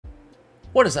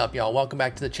What is up, y'all? Welcome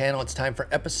back to the channel. It's time for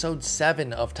episode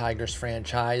 7 of Tigers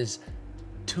franchise.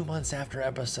 2 months after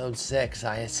episode 6.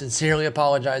 I sincerely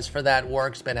apologize for that.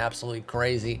 Work's been absolutely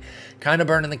crazy. Kind of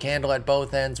burning the candle at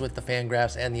both ends with the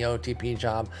Fangraphs and the OOTP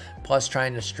job, plus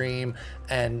trying to stream.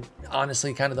 And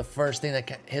honestly, kind of the first thing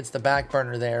that hits the back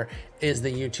burner there is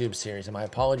the YouTube series. And my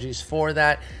apologies for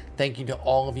that. Thank you to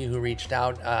all of you who reached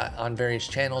out on various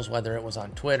channels, whether it was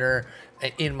on Twitter,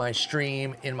 in my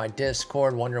stream, in my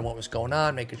Discord, wondering what was going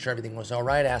on, making sure everything was all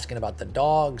right, asking about the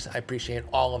dogs. I appreciate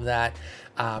all of that.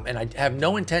 And I have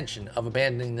no intention of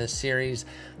abandoning this series.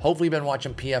 Hopefully you've been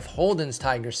watching PF Holden's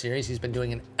Tiger series. He's been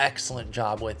doing an excellent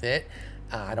job with it.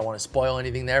 I don't want to spoil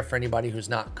anything there for anybody who's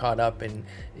not caught up in,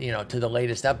 to the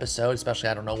latest episode, especially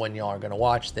I don't know when y'all are going to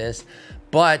watch this,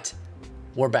 but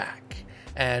we're back.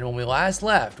 And when we last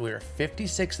left, we were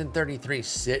 56-33,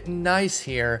 sitting nice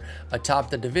here atop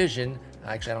the division.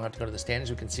 Actually, I don't have to go to the standings.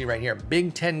 We can see right here,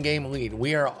 Big 10 game lead.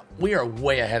 We are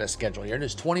way ahead of schedule here. It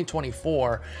is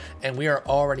 2024, and we are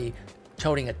already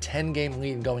toting a 10-game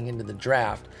lead going into the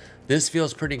draft. This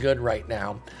feels pretty good right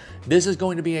now. This is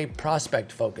going to be a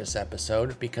prospect focus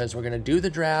episode because we're going to do the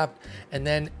draft, and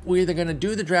then we're either going to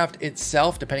do the draft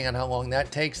itself, depending on how long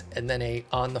that takes, and then a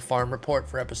on the farm report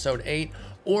for episode 8,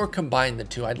 or combine the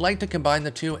two. I'd like to combine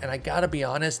the two, and I gotta be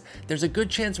honest, there's a good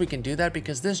chance we can do that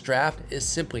because this draft is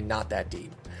simply not that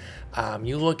deep.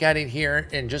 You look at it here,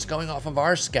 and just going off of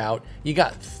our scout, you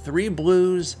got 3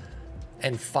 blues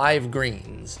and 5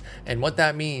 greens. And what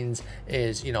that means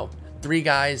is, 3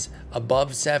 guys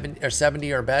above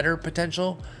 70 or better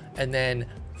potential, and then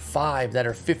 5 that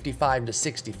are 55 to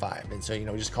 65. And so,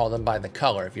 we just call them by the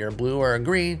color. If you're a blue or a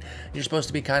green, you're supposed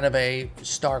to be kind of a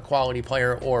star quality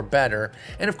player or better.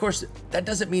 And of course, that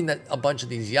doesn't mean that a bunch of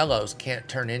these yellows can't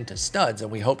turn into studs, and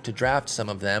we hope to draft some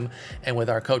of them and with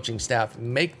our coaching staff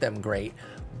make them great.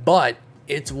 But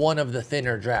it's one of the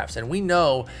thinner drafts, and we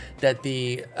know that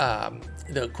the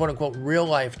quote-unquote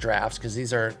real-life drafts, because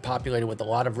these are populated with a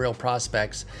lot of real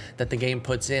prospects that the game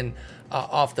puts in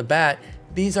off the bat,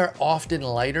 these are often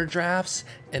lighter drafts,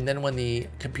 and then when the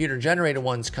computer-generated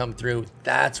ones come through,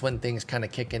 that's when things kind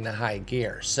of kick into high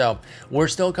gear. So we're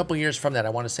still a couple years from that. I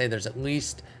want to say there's at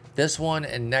least this one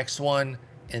and next one,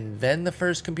 and then the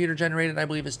first computer generated, I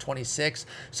believe, is 26.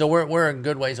 So we're a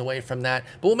good ways away from that,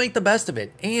 but we'll make the best of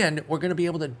it. And we're going to be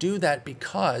able to do that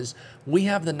because we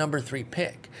have the number 3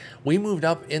 pick. We moved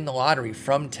up in the lottery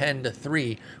from 10 to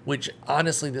 3, which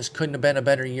honestly, this couldn't have been a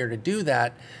better year to do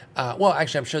that. Well,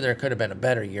 actually, I'm sure there could have been a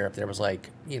better year if there was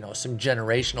some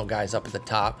generational guys up at the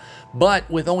top. But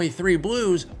with only 3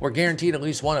 blues, we're guaranteed at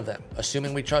least one of them.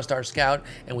 Assuming we trust our scout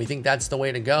and we think that's the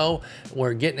way to go,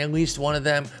 we're getting at least one of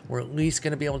them. We're at least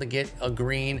going to be able to get a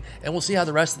green, and we'll see how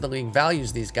the rest of the league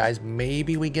values these guys.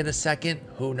 Maybe we get a second.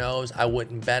 Who knows? I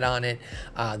wouldn't bet on it.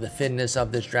 The thinness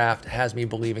of this draft has me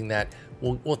believing that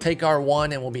we'll take our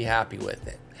one and we'll be happy with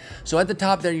it. So at the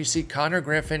top there, you see Connor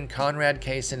Griffin, Conrad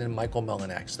Kaysen, and Michael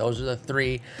Mullinax. Those are the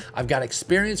 3. I've got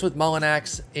experience with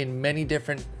Mullinax in many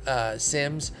different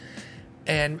sims,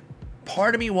 and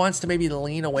part of me wants to maybe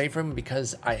lean away from him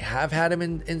because I have had him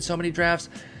in so many drafts.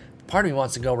 Part of me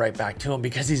wants to go right back to him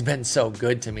because he's been so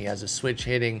good to me as a switch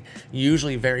hitting,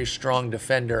 usually very strong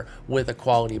defender with a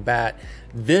quality bat.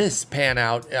 This pan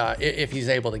out, if he's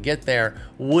able to get there,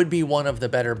 would be one of the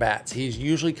better bats. He's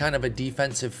usually kind of a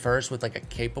defensive first with like a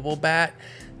capable bat.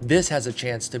 This has a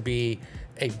chance to be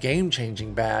a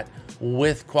game-changing bat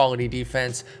with quality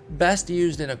defense, best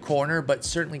used in a corner, but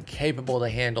certainly capable to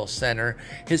handle center.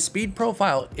 His speed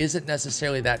profile isn't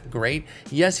necessarily that great.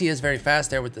 Yes, he is very fast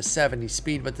there with the 70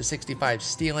 speed, but the 65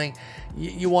 stealing,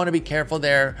 you want to be careful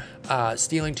there,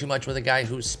 stealing too much with a guy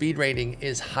whose speed rating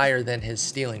is higher than his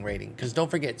stealing rating. Because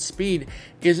don't forget, speed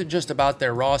isn't just about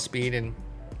their raw speed and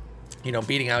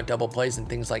beating out double plays and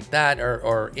things like that,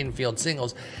 or infield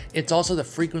singles. It's also the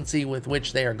frequency with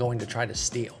which they are going to try to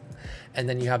steal. And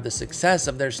then you have the success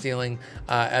of their stealing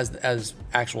as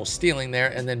actual stealing there.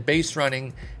 And then base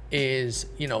running is,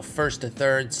 first to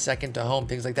third, second to home,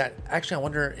 things like that. Actually, I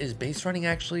wonder, is base running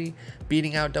actually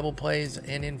beating out double plays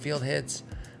and infield hits?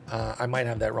 I might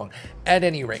have that wrong. At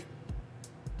any rate,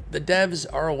 the devs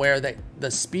are aware that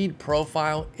the speed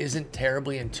profile isn't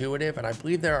terribly intuitive, and I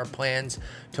believe there are plans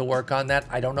to work on that.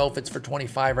 I don't know if it's for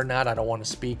 25 or not. I don't want to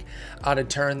speak out of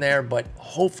turn there, but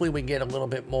hopefully we get a little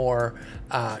bit more,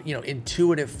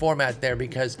 intuitive format there,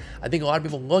 because I think a lot of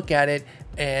people look at it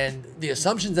And the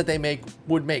assumptions that they make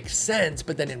would make sense,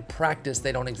 but then in practice,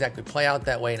 they don't exactly play out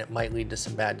that way, and it might lead to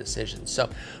some bad decisions. So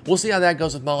we'll see how that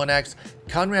goes with Mullinax.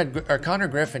 Connor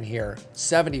Griffin here,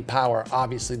 70 power.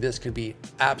 Obviously, this could be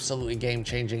absolutely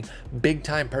game-changing.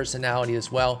 Big-time personality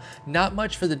as well. Not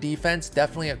much for the defense,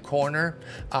 definitely a corner.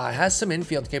 Has some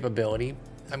infield capability.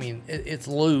 I mean, it's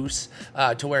loose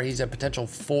to where he's a potential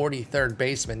 43rd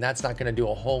baseman. That's not going to do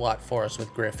a whole lot for us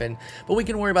with Griffin. But we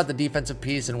can worry about the defensive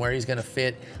piece and where he's going to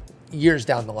fit years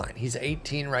down the line. He's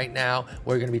 18 right now.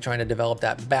 We're going to be trying to develop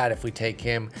that bat if we take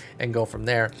him and go from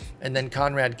there. And then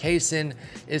Conrad Kaysen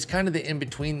is kind of the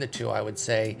in-between the two, I would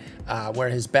say, where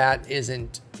his bat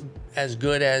isn't as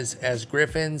good as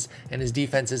Griffin's, and his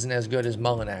defense isn't as good as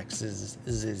Mullinax's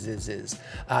is.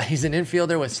 He's an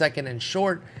infielder with second and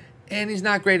short, and he's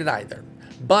not great at either.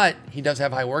 But he does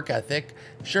have high work ethic.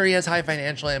 Sure, he has high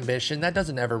financial ambition. That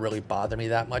doesn't ever really bother me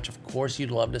that much. Of course,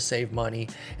 you'd love to save money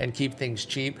and keep things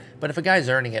cheap. But if a guy's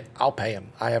earning it, I'll pay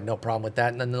him. I have no problem with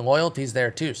that. And then the loyalty's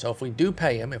there too. So if we do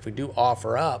pay him, if we do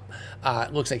offer up,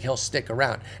 it looks like he'll stick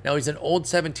around. Now, he's an old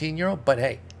 17-year-old, but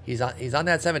hey, he's on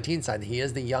that 17 side. He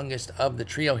is the youngest of the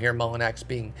trio here, Mullinax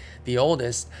being the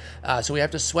oldest. So we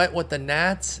have to sweat what the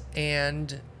Nats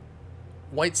and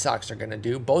White Sox are going to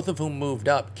do, both of whom moved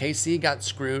up. KC got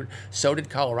screwed, so did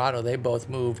Colorado. They both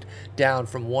moved down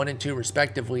from 1 and 2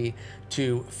 respectively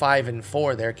to 5 and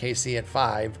 4 there. KC at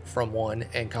 5 from 1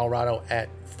 and Colorado at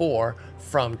 4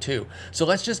 from 2. So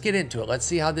let's just get into it. Let's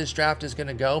see how this draft is going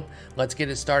to go. Let's get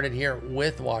it started here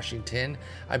with Washington.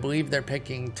 I believe they're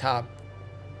picking top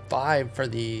 5 for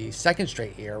the second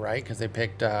straight year, right? Because they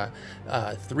picked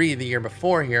 3 the year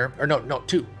before here. Or no,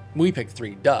 2. We picked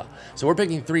 3, duh. So we're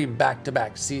picking 3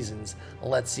 back-to-back seasons.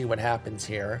 Let's see what happens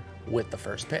here with the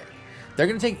first pick. They're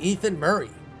going to take Ethan Murray.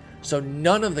 So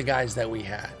none of the guys that we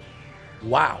had.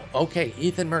 Wow. Okay,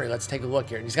 Ethan Murray. Let's take a look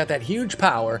here. And he's got that huge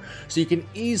power, so you can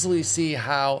easily see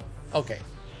how... Okay.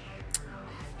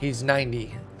 He's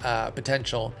 90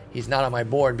 potential. He's not on my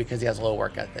board because he has low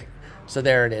work ethic. So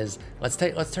there it is. Let's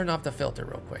turn off the filter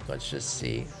real quick. Let's just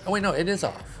see. Oh, wait, no, it is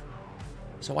off.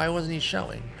 So why wasn't he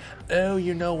showing? Oh,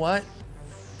 you know what?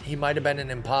 He might have been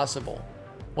an impossible.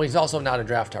 Well, he's also not a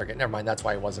draft target. Never mind, that's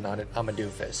why he wasn't on it. I'm a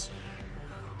doofus.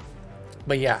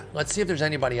 But yeah, let's see if there's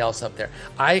anybody else up there.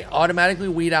 I automatically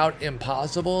weed out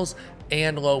impossibles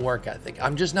and low work ethic.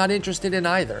 I'm just not interested in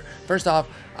either. First off,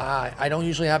 I don't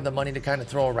usually have the money to kind of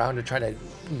throw around to try to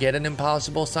get an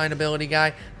impossible signability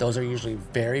guy. Those are usually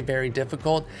very, very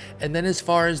difficult. And then as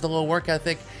far as the low work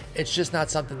ethic, it's just not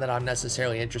something that I'm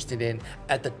necessarily interested in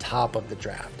at the top of the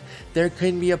draft. There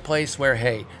can be a place where,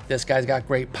 hey, this guy's got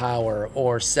great power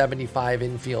or 75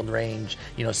 infield range,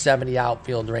 70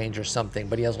 outfield range or something,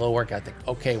 but he has low work ethic.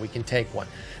 Okay, we can take one.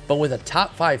 But with a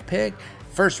top 5 pick,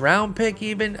 first round pick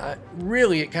even,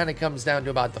 really it kind of comes down to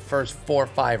about the first 4 or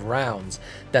 5 rounds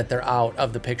that they're out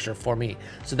of the picture for me.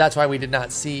 So that's why we did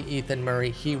not see Ethan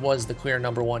Murray. He was the clear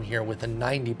number 1 here with a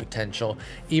 90 potential,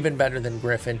 even better than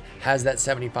Griffin, has that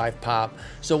 75 pop.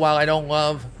 So while I don't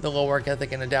love the low work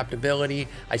ethic and adaptability,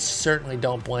 I certainly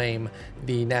don't blame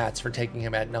the Nats for taking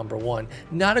him at number 1.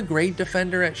 Not a great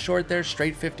defender at short there,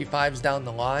 straight 55s down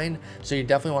the line, so you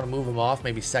definitely want to move him off,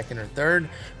 maybe second or third,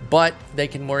 but they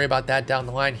can worry about that down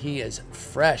the line. He is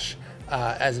fresh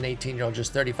as an 18-year-old,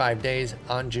 just 35 days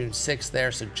on June 6th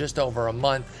there, so just over a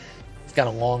month. He's got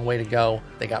a long way to go.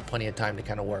 They got plenty of time to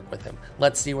kind of work with him.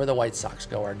 Let's see where the White Sox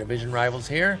go. Our division rivals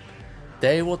here.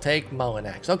 They will take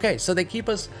Mullinax. Okay, so they keep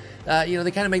us, they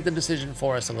kind of make the decision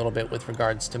for us a little bit with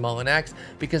regards to Mullinax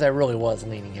because I really was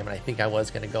leaning him, and I think I was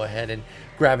going to go ahead and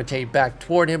gravitate back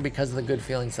toward him because of the good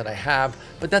feelings that I have,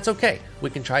 but that's okay.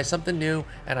 We can try something new,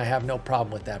 and I have no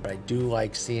problem with that, but I do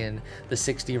like seeing the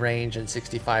 60 range and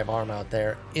 65 arm out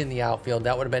there in the outfield.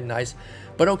 That would have been nice,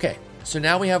 but okay. So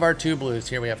now we have our 2 blues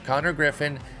here. We have Connor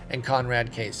Griffin and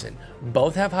Conrad Kaysen.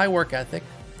 Both have high work ethic.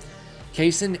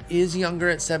 Kaysen is younger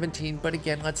at 17, but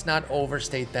again, let's not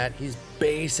overstate that. He's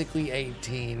basically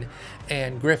 18,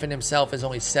 and Griffin himself is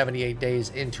only 78 days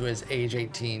into his age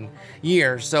 18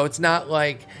 year, so it's not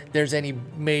like there's any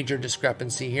major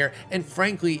discrepancy here. And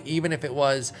frankly, even if it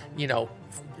was,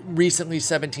 recently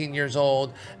 17 years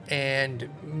old and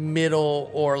middle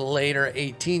or later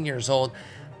 18 years old,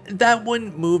 that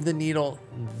wouldn't move the needle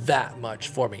that much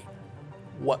for me.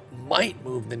 What might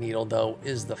move the needle, though,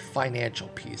 is the financial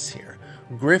piece here.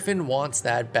 Griffin wants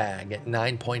that bag at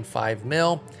 9.5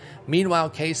 mil.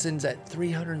 Meanwhile, Kaysen's at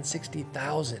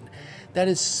 360,000. That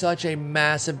is such a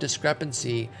massive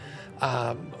discrepancy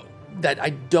that I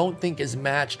don't think is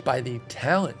matched by the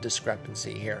talent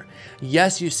discrepancy here.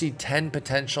 Yes, you see 10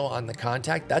 potential on the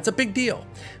contact. That's a big deal.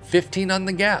 15 on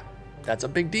the gap. That's a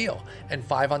big deal. And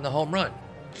 5 on the home run.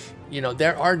 You know,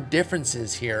 there are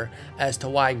differences here as to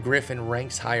why Griffin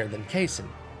ranks higher than Kaysen.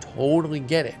 Totally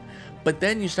get it. But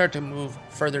then you start to move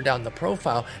further down the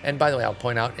profile. And by the way, I'll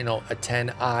point out, you know, a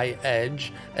 10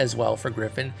 edge as well for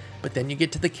Griffin. But then you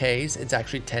get to the Ks, it's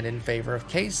actually 10 in favor of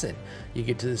Kaysen. You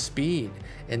get to the speed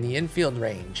and the infield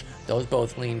range. Those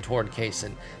both lean toward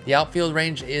Kaysen. The outfield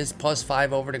range is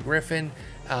 +5 over to Griffin.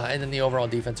 And then the overall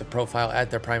defensive profile at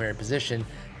their primary position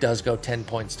does go 10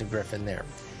 points to Griffin there.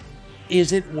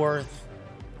 Is it worth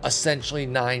essentially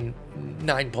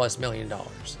 $9+ million?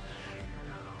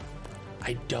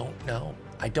 I don't know.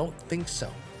 I don't think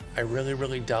so. I really,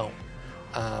 really don't.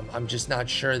 I'm just not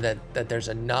sure that there's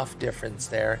enough difference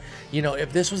there. You know,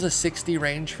 if this was a 60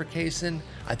 range for Kaysen,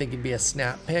 I think it'd be a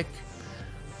snap pick.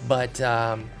 But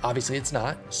obviously it's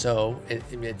not. So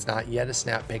it's not yet a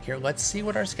snap pick here. Let's see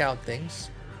what our scout thinks.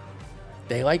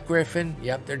 They like Griffin.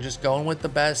 Yep, they're just going with the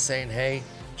best, saying, hey,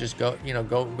 just go, you know,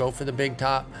 go for the big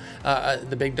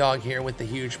the big dog here with the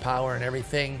huge power and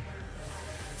everything.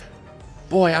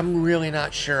 Boy, I'm really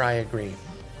not sure I agree,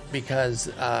 because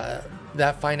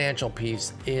that financial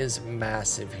piece is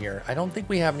massive here. I don't think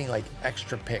we have any like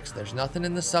extra picks. There's nothing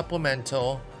in the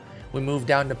supplemental. We moved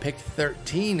down to pick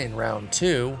 13 in round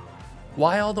 2.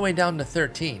 Why all the way down to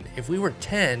 13? If we were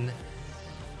 10,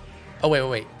 oh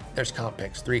wait. There's comp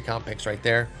picks, 3 comp picks right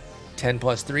there. 10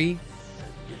 plus 3.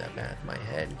 Do that math in my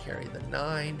head. Carry the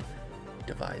 9.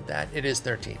 Divide that. It is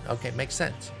 13. Okay, makes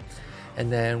sense.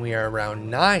 And then we are around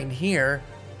 9 here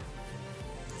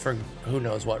for who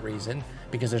knows what reason,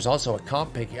 because there's also a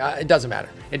comp pick. It doesn't matter.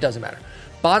 It doesn't matter.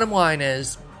 Bottom line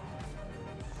is,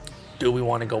 do we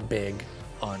want to go big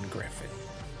on Griffin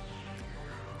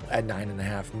at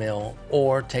 $9.5 mil,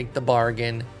 or take the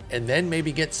bargain and then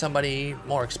maybe get somebody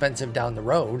more expensive down the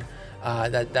road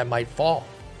that might fall?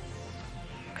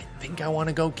 I think I want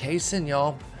to go Kaysen,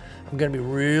 y'all. I'm going to be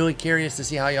really curious to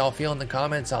see how y'all feel in the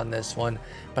comments on this one,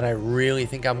 but I really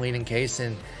think I'm leaning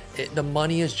Kaysen. The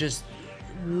money is just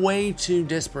way too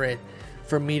disparate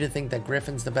for me to think that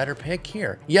Griffin's the better pick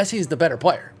here. Yes, he's the better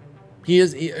player. He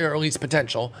is, or at least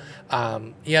potential.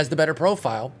 He has the better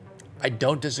profile. I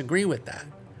don't disagree with that.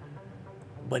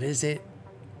 But is it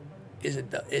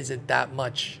that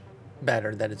much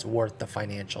better that it's worth the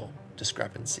financial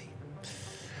discrepancy?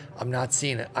 I'm not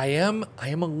seeing it. I am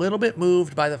a little bit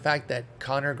moved by the fact that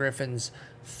Connor Griffin's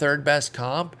third best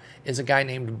comp is a guy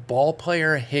named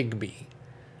Ballplayer Higbee.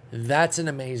 That's an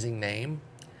amazing name.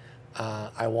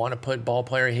 I want to put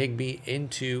Ballplayer Higbee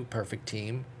into Perfect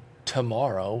Team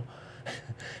tomorrow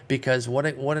because what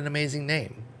an amazing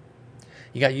name.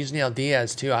 You got Yusniel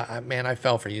Diaz too. Man, I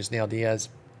fell for Yusniel Diaz.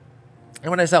 And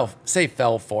when I say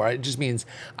fell for, it just means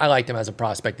I liked him as a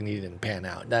prospect and he didn't pan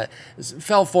out. That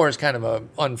fell for is kind of an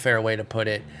unfair way to put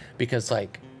it, because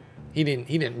like he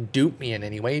didn't dupe me in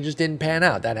any way. He just didn't pan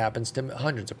out. That happens to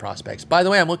hundreds of prospects. By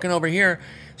the way, I'm looking over here.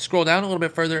 Scroll down a little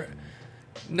bit further.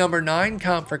 Number 9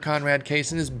 comp for Conrad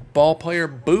Kaysen is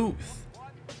Ballplayer Booth.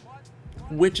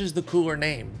 Which is the cooler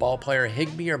name, Ballplayer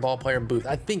Higbee or Ballplayer Booth?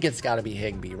 I think it's got to be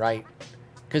Higbee, right?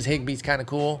 Because Higbee's kind of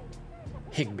cool.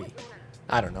 Higbee.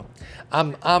 I don't know.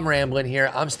 I'm rambling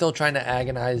here. I'm still trying to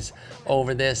agonize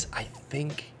over this. I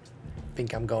think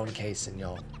I'm going Kaysen,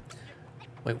 y'all.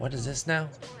 Wait, what is this now?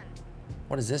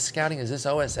 What is this scouting? Is this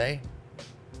OSA?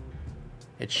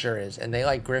 It sure is. And they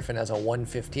like Griffin as a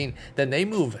 115. Then they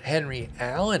move Henry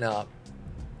Allen up.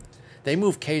 They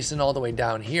move Kaysen all the way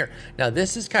down here. Now,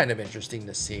 this is kind of interesting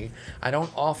to see. I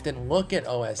don't often look at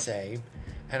OSA,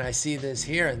 and I see this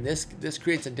here, and this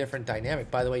creates a different dynamic.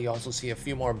 By the way, you also see a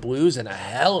few more blues and a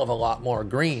hell of a lot more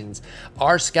greens.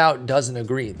 Our scout doesn't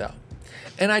agree, though.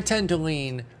 And I tend to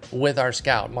lean with our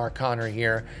scout, Mark Connor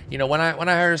here. You know, when I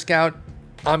hire a scout,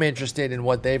 I'm interested in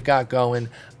what they've got going.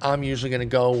 I'm usually going to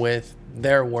go with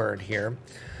their word here.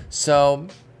 So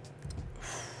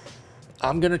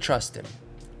I'm going to trust him.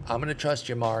 I'm going to trust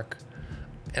you, Mark.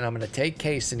 And I'm going to take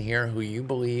Kaysen here, who you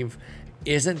believe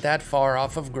isn't that far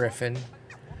off of Griffin.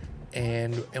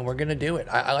 And we're going to do it.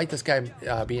 I like this guy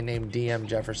being named DM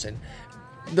Jefferson.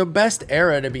 The best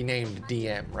era to be named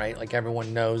DM, right? Like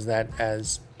everyone knows that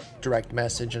as direct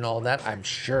message and all that. I'm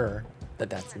sure that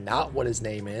that's not what his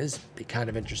name is. Be kind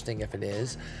of interesting if it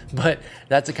is. But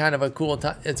that's a kind of a cool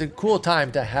time. It's a cool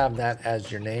time to have that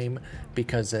as your name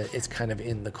because it's kind of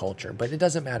in the culture. But it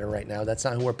doesn't matter right now. That's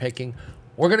not who we're picking.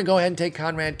 We're going to go ahead and take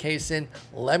Conrad Kaysen.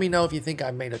 Let me know if you think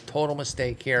I've made a total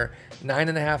mistake here.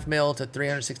 $9.5 mil to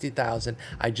 $360,000.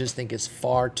 I just think it's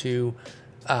far too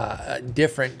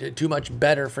different, too much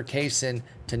better for Kaysen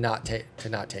to not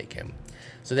take him.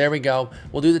 So there we go.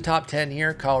 We'll do the top 10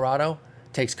 here. Colorado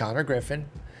takes Connor Griffin.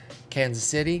 Kansas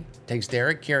City takes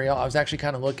Derek Carriel. I was actually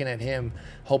kind of looking at him,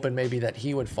 hoping maybe that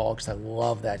he would fall because I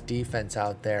love that defense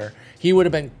out there. He would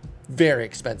have been very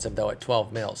expensive, though, at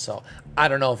 12 mil. So I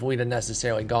don't know if we'd have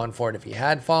necessarily gone for it if he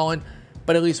had fallen,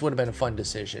 but at least would have been a fun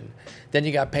decision. Then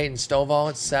you got Peyton Stovall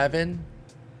at 7,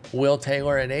 Will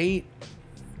Taylor at 8,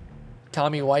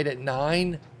 Tommy White at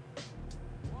 9.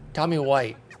 Tommy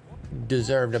White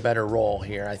deserved a better role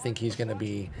here. I think he's going to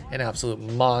be an absolute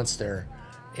monster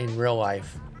in real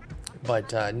life,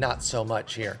 but not so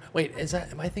much here. Wait,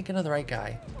 am I thinking of the right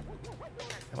guy?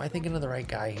 Am I thinking of the right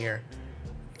guy here?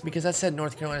 Because that said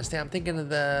North Carolina State. I'm thinking of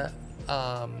the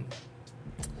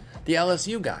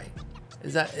LSU guy.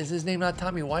 Is his name not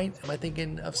Tommy White? Am I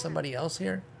thinking of somebody else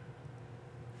here?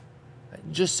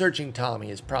 Just searching Tommy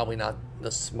is probably not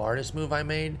the smartest move I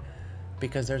made,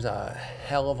 because there's a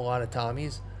hell of a lot of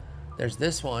Tommies. There's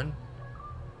this one.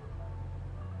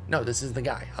 No, this is the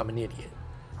guy. I'm an idiot.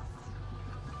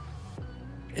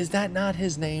 Is that not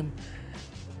his name?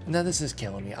 No, this is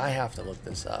killing me. I have to look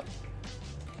this up.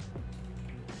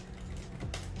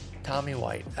 Tommy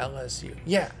White, LSU.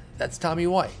 Yeah, that's Tommy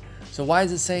White. So why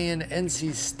is it saying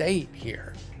NC State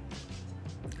here?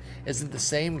 Is it the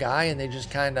same guy and they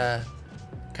just kind of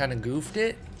goofed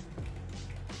it?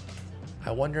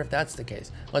 I wonder if that's the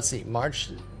case. Let's see. March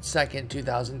 2nd,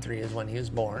 2003 is when he was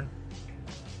born.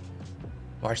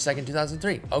 March 2nd,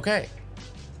 2003. Okay.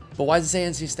 But why does it say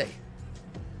NC State?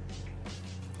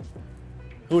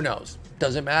 Who knows?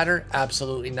 Does it matter?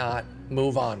 Absolutely not.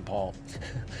 Move on, Paul.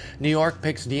 New York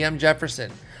picks DM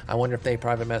Jefferson. I wonder if they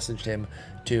private messaged him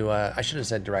to, I should have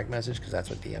said direct message because that's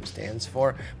what DM stands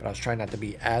for, but I was trying not to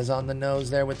be as on the nose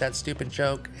there with that stupid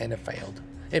joke, and it failed.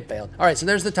 It failed. All right, so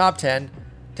there's the top 10.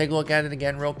 Take a look at it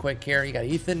again real quick here. You got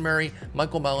Ethan Murray,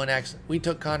 Michael Mullinex. We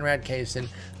took Conrad Kaysen,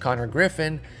 Connor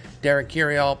Griffin, Derek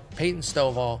Carriel, Peyton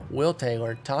Stovall, Will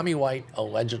Taylor, Tommy White,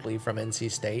 allegedly from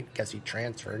NC State. Guess he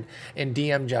transferred. And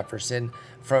DM Jefferson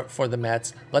for the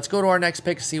Mets. Let's go to our next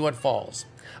pick, see what falls.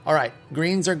 All right,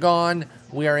 greens are gone.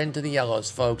 We are into the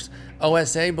yellows, folks.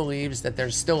 OSA believes that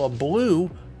there's still a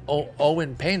blue,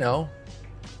 Owen Pano,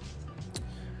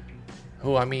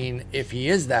 who, I mean, if he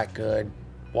is that good,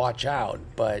 watch out.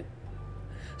 But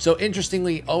so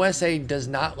interestingly, OSA does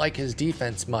not like his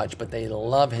defense much, but they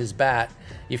love his bat.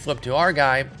 You flip to our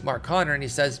guy, Mark Connor, and he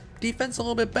says, defense a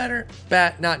little bit better,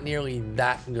 bat not nearly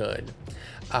that good.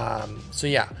 So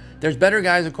yeah, there's better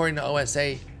guys according to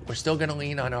OSA. We're still going to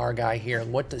lean on our guy here.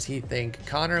 What does he think?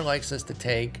 Connor likes us to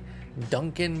take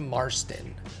Duncan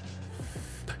Marston.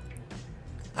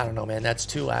 I don't know, man. That's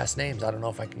 2 last names. I don't know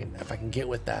if I can get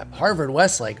with that. Harvard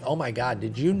Westlake. Oh my God,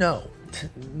 did you know?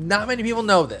 Not many people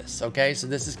know this, okay? So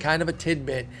this is kind of a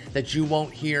tidbit that you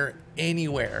won't hear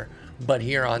anywhere but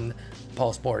here on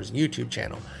Paul Sports' YouTube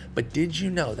channel. But did you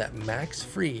know that Max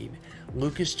Fried,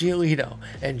 Lucas Giolito,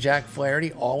 and Jack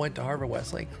Flaherty all went to Harvard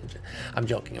Westlake? I'm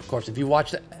joking, of course. If you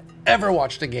ever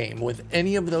watched a game with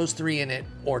any of those 3 in it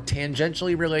or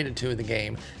tangentially related to the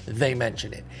game, they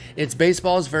mention it. It's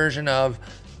baseball's version of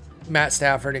Matt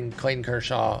Stafford and Clayton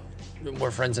Kershaw were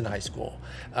friends in high school.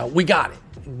 We got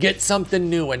it. Get something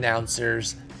new,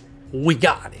 announcers. We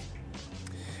got it.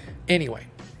 Anyway,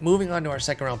 moving on to our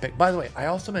second round pick. By the way, I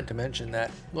also meant to mention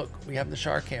that, look, we have the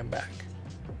Char Cam back.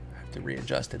 I have to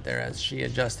readjust it there as she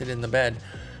adjusted in the bed.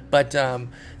 But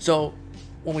so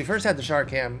when we first had the Char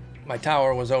Cam, my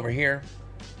tower was over here.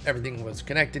 Everything was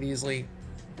connected easily,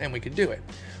 and we could do it.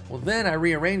 Well, then I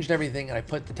rearranged everything, and I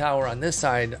put the tower on this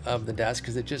side of the desk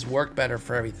because it just worked better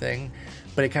for everything.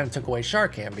 But it kind of took away Char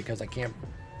Cam because I can't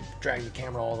drag the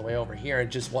camera all the way over here. It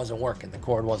just wasn't working. The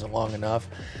cord wasn't long enough.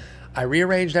 I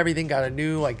rearranged everything, got a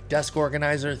new desk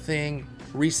organizer thing,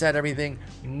 reset everything,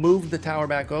 moved the tower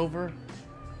back over,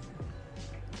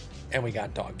 and we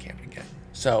got dog cam again.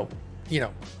 So,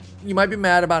 you might be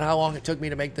mad about how long it took me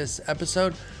to make this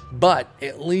episode, but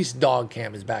at least dog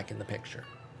cam is back in the picture.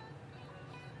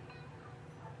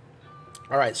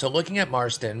 All right, so looking at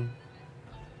Marston,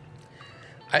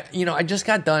 I just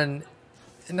got done,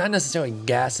 not necessarily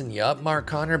gassing you up, Mark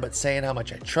Connor, but saying how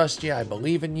much I trust you, I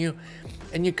believe in you.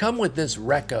 And you come with this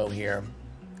reco here,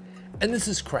 and this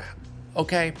is crap,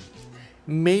 okay?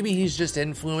 Maybe he's just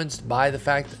influenced by the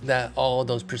fact that all of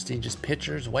those prestigious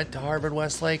pitchers went to Harvard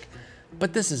Westlake,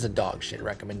 but this is a dog shit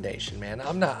recommendation, man.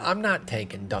 I'm not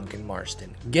taking Duncan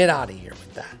Marston. Get out of here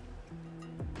with that.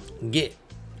 Get.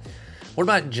 What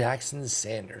about Jackson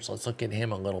Sanders? Let's look at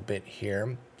him a little bit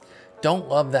here. Don't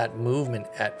love that movement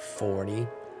at 40.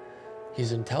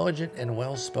 He's intelligent and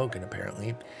well-spoken,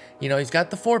 apparently. He's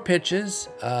got the 4 pitches.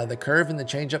 The curve and the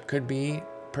changeup could be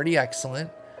pretty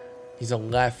excellent. He's a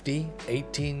lefty,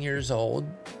 18 years old.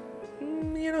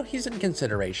 He's in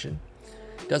consideration.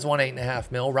 does want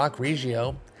 8.5 mil. Rock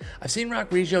Regio. I've seen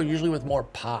Rock Regio usually with more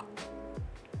pop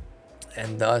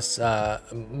and thus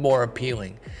more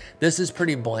appealing. This is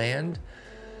pretty bland,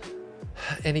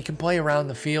 and he can play around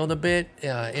the field a bit,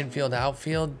 infield,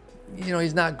 outfield. You know,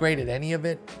 he's not great at any of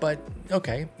it, but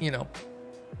okay, you know,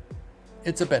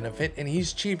 it's a benefit, and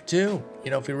he's cheap too.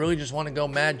 You know, if you really just want to go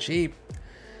mad cheap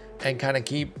and kind of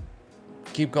keep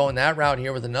going that route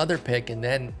here with another pick, and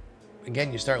then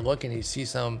again, you start looking, you see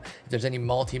if there's any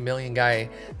multi-million guy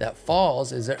that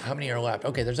falls. How many are left?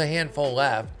 Okay, there's a handful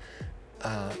left.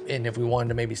 And if we wanted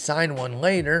to maybe sign one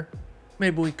later,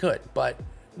 maybe we could. But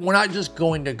we're not just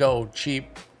going to go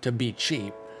cheap to be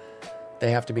cheap. They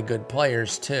have to be good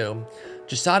players too.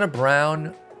 Jasada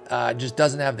Brown just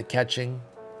doesn't have the catching.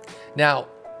 Now,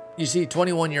 you see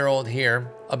 21-year-old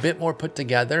here, a bit more put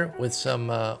together with some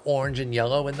orange and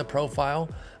yellow in the profile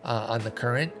on the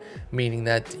current, meaning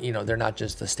that, you know, they're not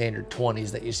just the standard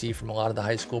 20s that you see from a lot of the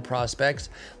high school prospects.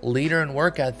 Leader and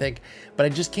work ethic, but I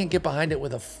just can't get behind it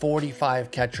with a 45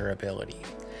 catcher ability.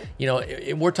 You know,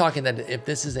 we're talking that if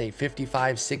this is a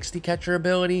 55, 60 catcher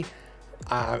ability,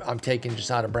 I'm taking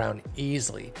Jasada Brown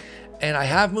easily. And I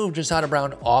have moved Jasada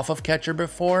Brown off of catcher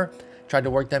before, tried to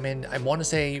work them in, I want to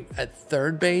say at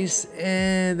third base,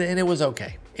 and it was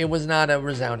okay. It was not a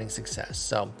resounding success.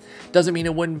 So doesn't mean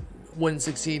it wouldn't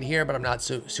succeed here, but I'm not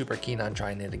super keen on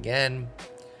trying it again.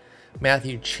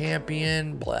 Matthew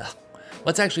Champion, blah.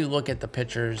 Let's actually look at the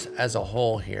pitchers as a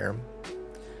whole here.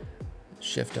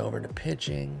 Shift over to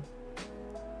pitching.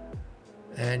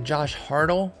 And Josh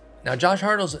Hartle. Now, Josh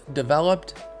Hartle's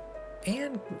developed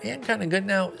and kind of good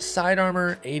now. Side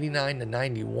armor, 89 to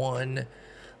 91.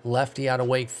 Lefty out of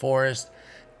Wake Forest.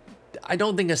 I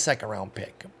don't think a second round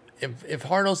pick. If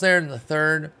Hartle's there in the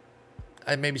third,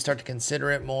 I'd maybe start to consider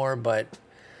it more, but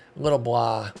a little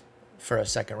blah for a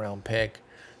second round pick.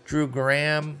 Drew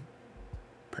Graham,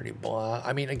 pretty blah.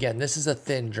 I mean, again, this is a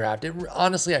thin draft.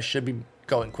 Honestly, I should be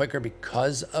going quicker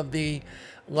because of the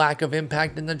lack of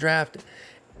impact in the draft.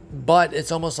 But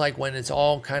it's almost like when it's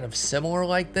all kind of similar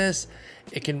like this,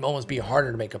 it can almost be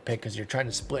harder to make a pick because you're trying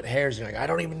to split hairs. You're like, I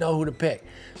don't even know who to pick.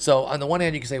 So on the one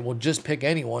hand, you can say, well, just pick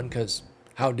anyone because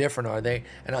how different are they?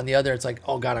 And on the other, it's like,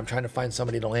 oh God, I'm trying to find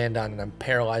somebody to land on and I'm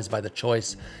paralyzed by the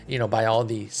choice, you know, by all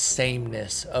the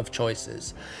sameness of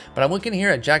choices. But I'm looking here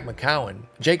at Jake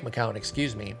McCowan,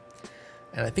 excuse me.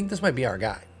 And I think this might be our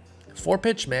guy.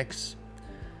 4-pitch mix,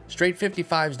 straight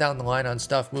 55s down the line on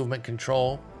stuff, movement,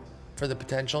 control for the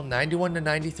potential, 91 to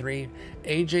 93,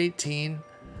 age 18,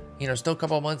 you know, still a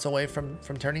couple months away from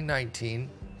turning 19.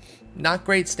 Not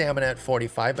great stamina at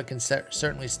 45, but can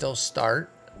certainly still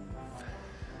start.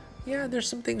 Yeah, there's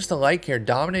some things to like here.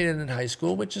 Dominated in high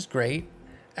school, which is great.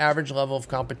 Average level of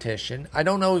competition. I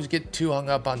don't always get too hung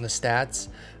up on the stats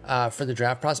for the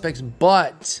draft prospects,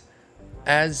 but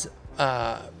as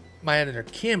my editor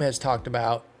Kim has talked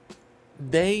about,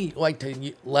 they like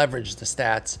to leverage the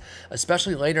stats,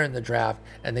 especially later in the draft,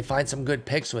 and they find some good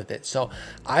picks with it. So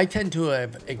I tend to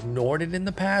have ignored it in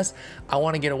the past. I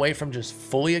want to get away from just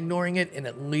fully ignoring it and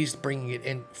at least bringing it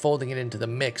in, folding it into the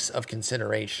mix of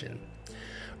consideration.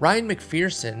 Ryan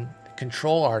McPherson,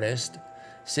 control artist,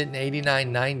 sitting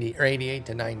 89-90 or 88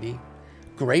 to 90.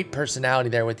 Great personality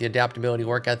there with the adaptability,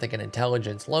 work ethic, and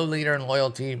intelligence. Low leader and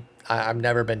loyalty. I've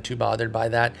never been too bothered by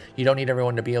that. You don't need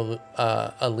everyone to be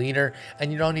a leader,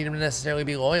 and you don't need them to necessarily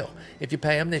be loyal. If you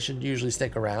pay them, they should usually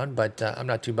stick around, but I'm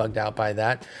not too bugged out by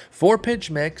that. 4-pitch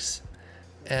mix,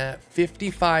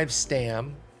 55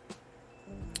 stam.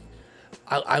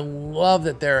 I love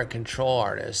that they're a control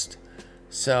artist,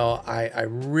 so I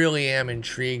really am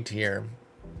intrigued here.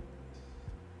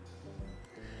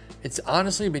 It's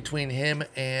honestly between him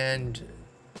and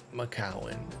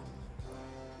McCowan.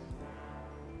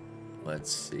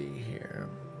 Let's see here.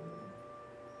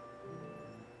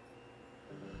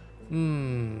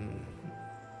 Do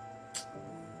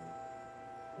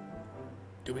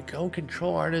we go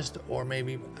control artist or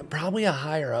maybe probably a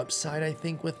higher upside, I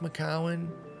think, with McCowan?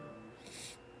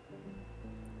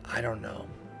 I don't know.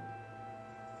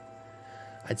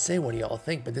 I'd say, what do y'all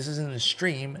think? But this isn't a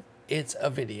stream, it's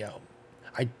a video.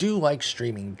 I do like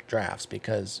streaming drafts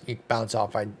because you bounce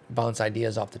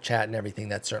ideas off the chat and everything.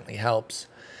 That certainly helps.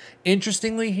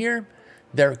 Interestingly here,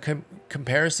 their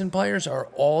comparison players are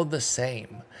all the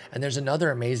same. And there's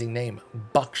another amazing name,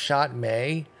 Buckshot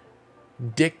May,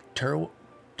 Dick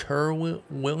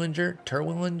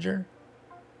Terwillinger,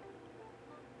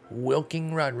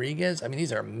 Wilking Rodriguez. I mean,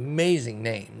 these are amazing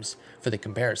names for the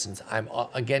comparisons. I'm,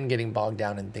 again, getting bogged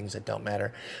down in things that don't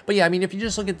matter. But yeah, I mean, if you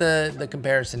just look at the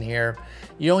comparison here,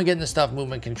 you're only getting the stuff,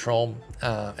 movement, control,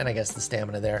 and I guess the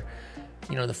stamina there.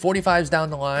 You know, the 45's down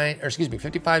the line, or excuse me,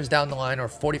 55's down the line, or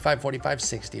 45, 45,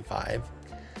 65.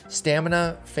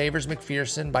 Stamina favors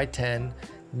McPherson by 10.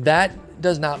 That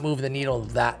does not move the needle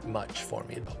that much for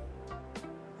me.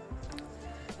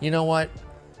 You know what?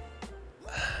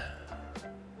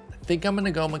 I think I'm going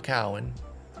to go McCowan.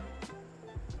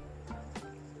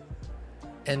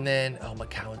 And then, oh,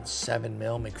 McCowan's 7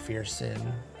 mil.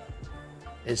 McPherson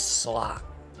is slot.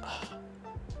 Oh,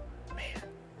 man.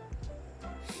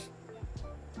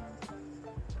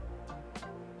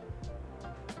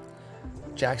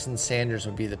 Jackson Sanders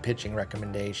would be the pitching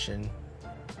recommendation.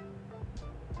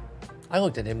 I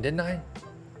looked at him, didn't I?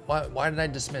 Why did I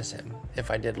dismiss him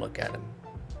if I did look at him?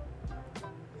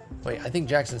 Wait, I think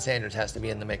Jackson Sanders has to be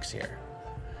in the mix here.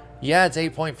 Yeah, it's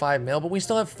 8.5 mil, but we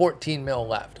still have 14 mil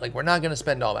left. Like, we're not going to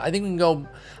spend all that. I think we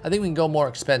can go more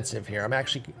expensive here. I'm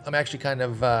actually kind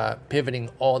of pivoting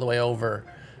all the way over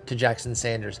to Jackson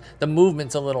Sanders. The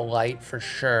movement's a little light for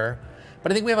sure,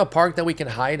 but I think we have a park that we can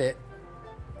hide it.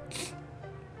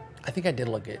 I think I did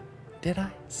look at, did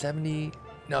I? 70?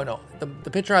 No.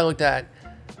 The pitcher I looked at,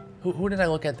 who did I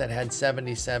look at that had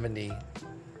 70-70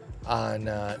 on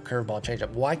curveball changeup?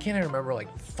 Why can't I remember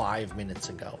like 5 minutes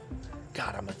ago?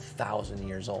 God, I'm 1,000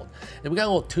 years old. And we got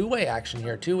a little two-way action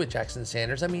here too with Jackson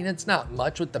Sanders. I mean, it's not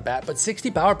much with the bat, but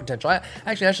 60 power potential.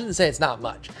 Actually, I shouldn't say it's not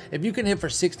much. If you can hit for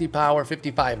 60 power,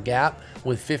 55 gap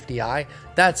with 50 I,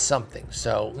 that's something.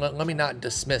 So let me not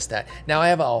dismiss that. Now, I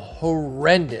have a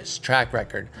horrendous track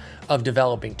record of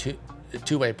developing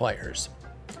two-way players.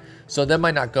 So that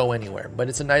might not go anywhere, but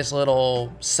it's a nice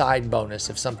little side bonus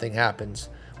if something happens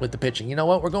with the pitching. You know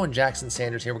what? We're going Jackson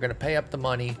Sanders here. We're going to pay up the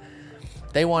money.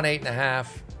 They want 8.5.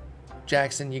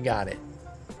 Jackson, you got it.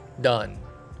 Done.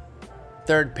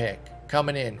 Third pick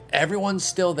coming in. Everyone's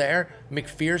still there.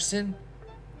 McPherson.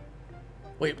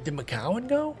 Wait, did McCowan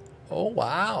go? Oh,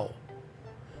 wow.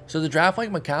 So the draft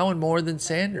like McCowan more than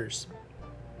Sanders.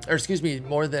 Or excuse me,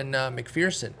 more than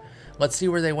McPherson. Let's see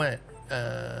where they went.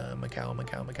 McCowan.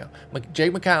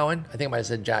 Jake McCowan. I think I might have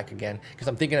said Jack again because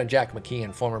I'm thinking of Jack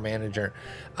McKeon, former manager.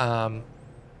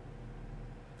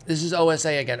 This is OSA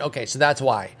again. Okay, so that's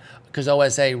why. Because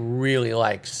OSA really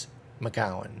likes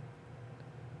McCowan.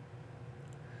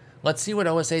 Let's see what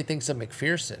OSA thinks of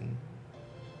McPherson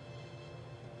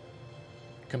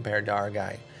compared to our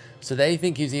guy. So they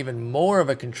think he's even more of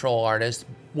a control artist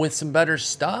with some better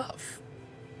stuff.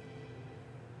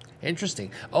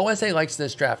 Interesting. OSA likes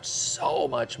this draft so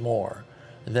much more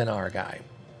than our guy.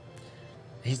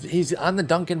 He's on the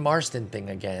Duncan Marston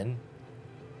thing again.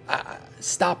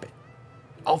 Stop it.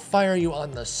 I'll fire you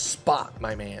on the spot,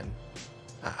 my man.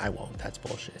 I won't. That's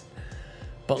bullshit.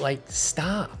 But, like,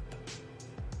 stop.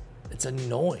 It's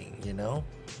annoying, you know?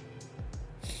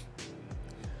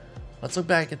 Let's look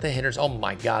back at the hitters. Oh,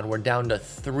 my God. We're down to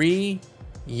 3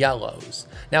 yellows.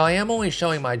 Now, I am only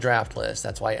showing my draft list.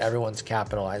 That's why everyone's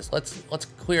capitalized. Let's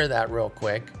clear that real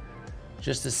quick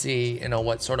just to see, you know,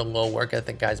 what sort of low work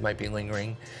ethic guys might be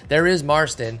lingering. There is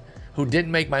Marston, who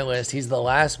didn't make my list. He's the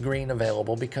last green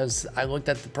available because I looked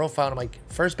at the profile and I'm like,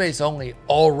 first base only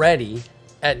already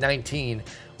at 19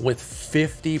 with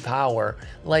 50 power.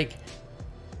 Like,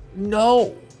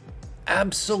 no,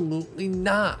 absolutely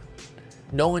not.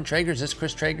 Nolan Traeger, is this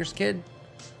Chris Traeger's kid?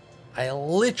 I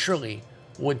literally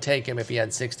would take him if he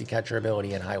had 60 catcher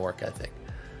ability and high work ethic.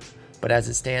 But as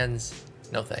it stands,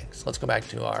 no thanks. Let's go back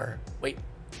to our, wait,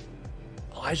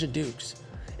 Elijah Dukes.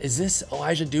 Is this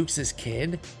Elijah Dukes'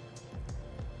 kid?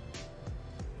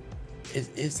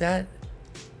 Is that,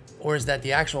 or is that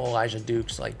the actual Elijah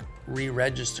Dukes like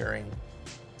re-registering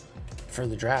for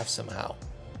the draft somehow?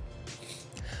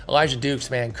 Elijah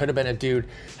Dukes, man, could have been a dude,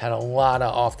 had a lot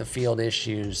of off the field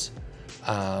issues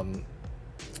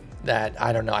that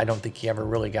I don't know. I don't think he ever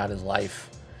really got his life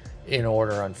in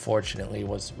order, unfortunately.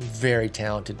 Was very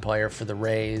talented player for the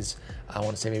Rays. I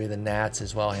want to say maybe the Nats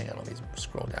as well. Hang on, let me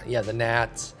scroll down. Yeah, the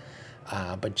Nats,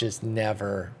 but just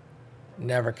never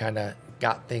kind of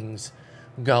got things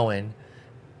going.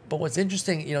 But what's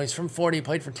interesting, you know, he's from Florida, he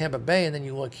played for Tampa Bay, and then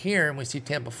you look here and we see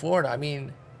Tampa, Florida. I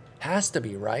mean, has to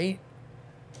be, right?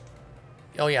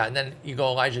 Oh yeah, and then you go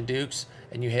Elijah Dukes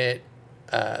and you hit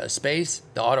space,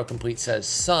 the autocomplete says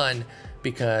son,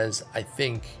 because I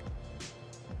think,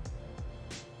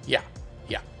 yeah,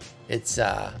 it's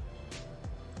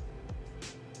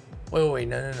wait,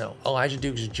 no. Elijah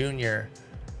Dukes Jr.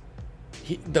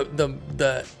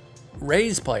 The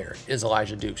Rays player is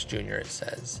Elijah Dukes Jr. It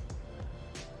says.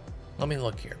 Let me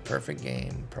look here. Perfect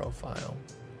game profile.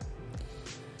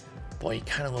 Boy, he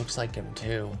kind of looks like him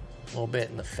too, a little bit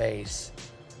in the face.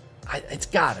 It's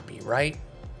gotta be, right?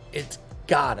 It's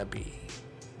gotta be.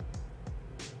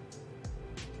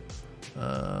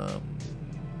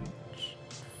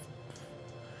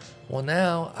 Well,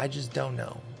 now I just don't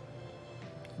know.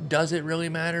 Does it really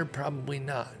matter? Probably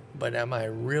not. But am I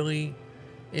really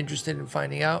interested in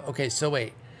finding out? Okay, so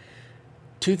wait.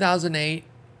 2008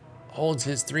 holds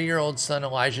his 3-year-old son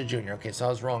Elijah Jr. Okay, so I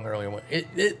was wrong earlier.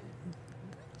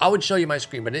 I would show you my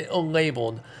screen, but it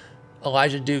labeled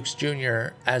Elijah Dukes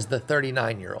Jr. as the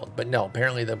 39-year-old. But no,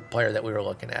 apparently the player that we were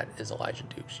looking at is Elijah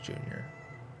Dukes Jr.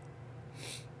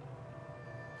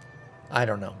 I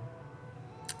don't know.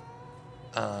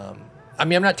 I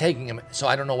mean, I'm not taking him, so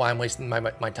I don't know why I'm wasting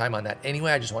my time on that.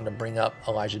 Anyway, I just wanted to bring up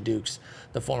Elijah Dukes,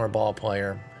 the former ball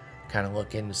player, kind of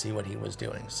look in to see what he was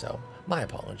doing. So my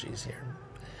apologies here.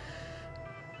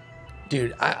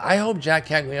 Dude, I hope Jack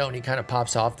Caglione kind of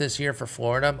pops off this year for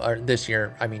Florida, or this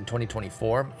year, I mean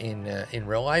 2024 in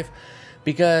real life,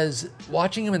 because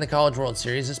watching him in the College World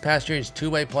Series this past year, he's a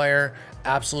two-way player,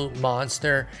 absolute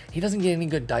monster. He doesn't get any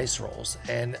good dice rolls,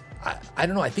 and I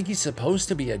don't know. I think he's supposed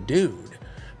to be a dude,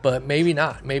 but maybe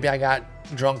not. Maybe I got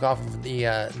drunk off of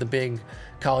the big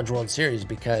College World Series,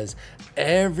 because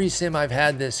every sim I've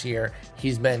had this year,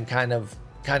 he's been kind of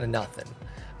nothing.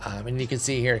 And you can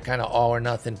see here, kind of all or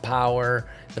nothing power.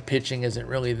 The pitching isn't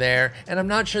really there. And I'm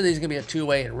not sure that he's going to be a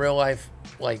two-way in real life,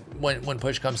 like when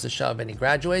push comes to shove and he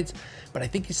graduates. But I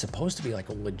think he's supposed to be like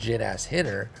a legit-ass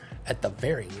hitter at the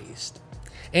very least.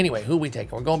 Anyway, who we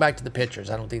taking? We're going back to the pitchers.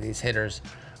 I don't think these hitters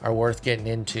are worth getting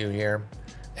into here.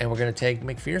 And we're going to take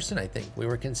McPherson, I think. We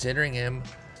were considering him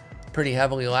pretty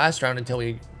heavily last round until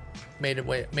we made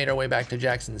our way back to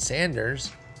Jackson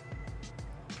Sanders.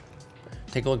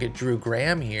 Take a look at Drew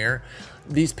Graham here.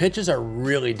 These pitches are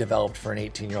really developed for an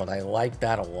 18-year-old. I like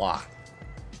that a lot.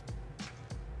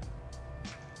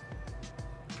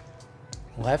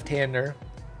 Left-hander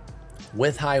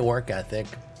with high work ethic.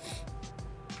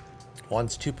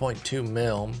 Wants 2.2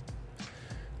 mil.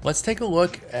 Let's take a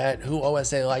look at who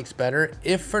OSA likes better,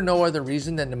 if for no other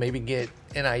reason than to maybe get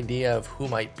an idea of who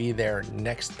might be their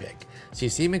next pick. So you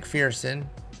see McPherson,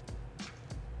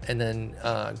 and then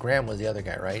Graham was the other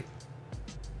guy, right?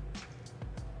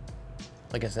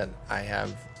 Like I said, I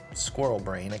have squirrel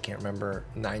brain. I can't remember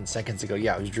 9 seconds ago.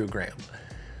 Yeah, it was Drew Graham.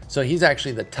 So he's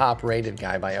actually the top rated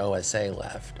guy by OSA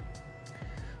left.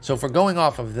 So if we're going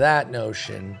off of that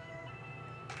notion,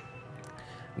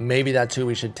 maybe that's who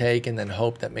we should take and then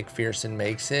hope that McPherson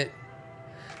makes it.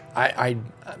 I'm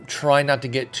trying not to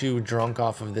get too drunk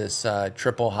off of this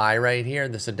triple high right here,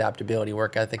 this adaptability,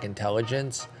 work ethic,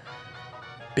 intelligence.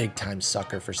 Big time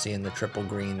sucker for seeing the triple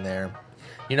green there.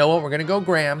 You know what? We're going to go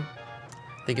Graham.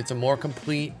 I think it's a more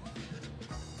complete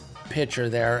pitcher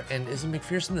there. And isn't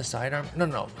McPherson the sidearm?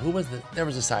 No. Who was there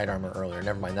was a sidearmer earlier.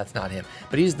 Never mind. That's not him.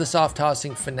 But he's the soft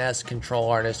tossing finesse control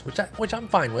artist, which I'm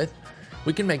fine with.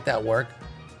 We can make that work.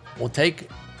 We'll take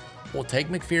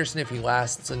McPherson if he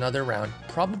lasts another round.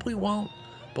 Probably won't,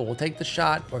 but we'll take the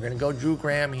shot. We're going to go Drew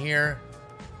Graham here.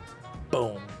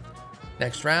 Boom.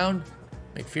 Next round,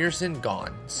 McPherson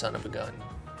gone. Son of a gun.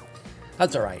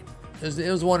 That's all right.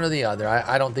 It was one or the other.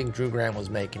 I don't think Drew Graham was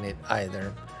making it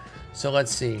either. So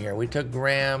let's see here. We took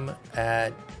Graham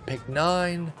at pick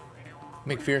 9.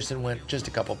 McPherson went just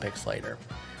a couple picks later,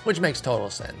 which makes total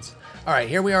sense. All right,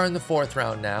 here we are in the 4th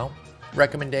round now.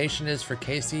 Recommendation is for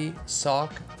Casey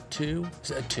Salk 2,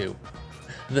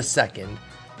 the second.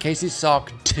 Casey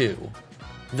Salk 2,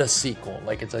 the sequel.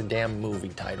 Like it's a damn movie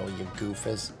title, you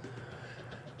goofus.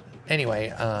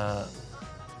 Anyway,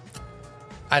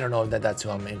 I don't know that that's who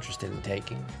I'm interested in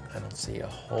taking. I don't see a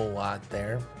whole lot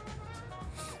there.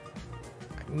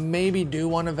 I maybe do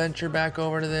want to venture back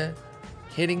over to the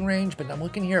hitting range, but I'm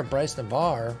looking here at Bryce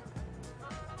Navarre.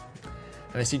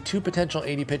 And I see 2 potential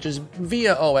 80 pitches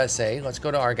via OSA. Let's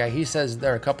go to our guy. He says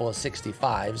there are a couple of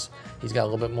 65s. He's got a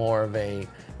little bit more of a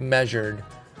measured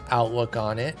outlook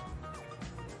on it.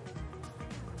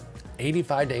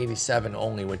 85 to 87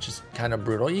 only, which is kind of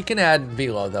brutal. You can add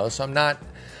velo though, so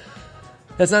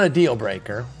that's not a deal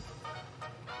breaker.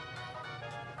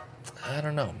 I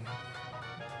don't know.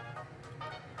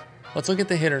 Let's look at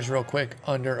the hitters real quick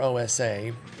under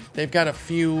OSA. They've got a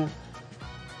few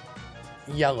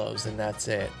yellows and that's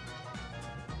it.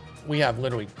 We have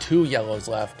literally 2 yellows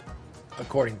left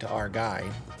according to our guy.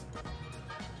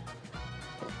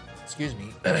 Excuse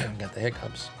me. Got the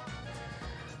hiccups.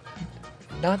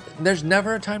 There's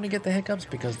never a time to get the hiccups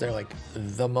because they're like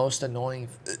the most annoying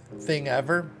thing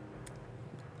ever.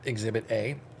 Exhibit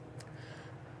A.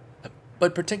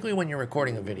 But particularly when you're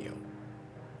recording a video.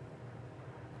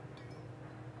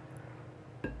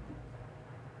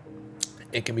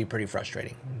 It can be pretty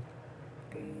frustrating.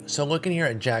 So looking here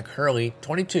at Jack Hurley,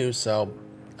 22, so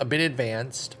a bit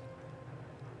advanced.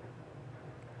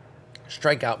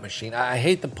 Strikeout machine. I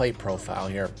hate the plate profile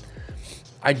here.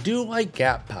 I do like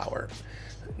gap power.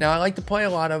 Now, I like to play a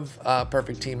lot of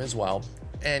perfect team as well.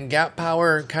 And gap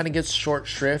power kind of gets short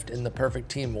shrift in the perfect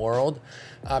team world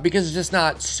because it's just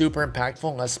not super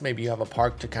impactful unless maybe you have a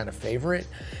park to kind of favor it.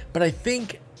 But I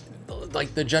think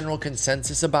like the general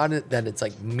consensus about it, that it's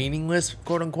like meaningless,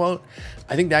 quote unquote,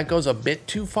 I think that goes a bit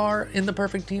too far in the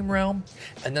perfect team realm.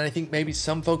 And then I think maybe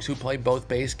some folks who play both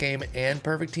base game and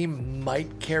perfect team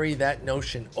might carry that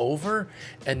notion over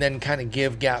and then kind of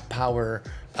give gap power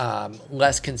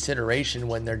less consideration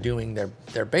when they're doing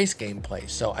their base game play.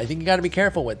 So I think you got to be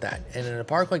careful with that. And in a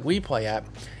park like we play at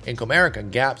in Comerica,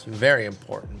 gap's very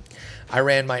important. I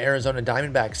ran my Arizona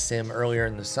Diamondbacks sim earlier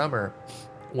in the summer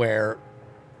where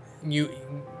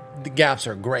the gaps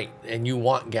are great and you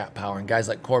want gap power, and guys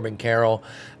like Corbin Carroll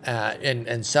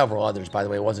and several others, by the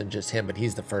way, it wasn't just him, but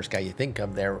he's the first guy you think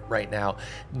of there right now.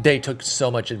 They took so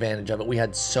much advantage of it. We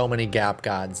had so many gap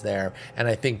gods there, and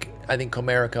I think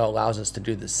Comerica allows us to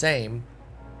do the same.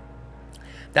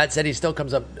 That said, he still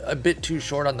comes up a bit too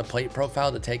short on the plate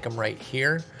profile to take him right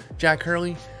here, Jack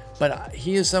Hurley, but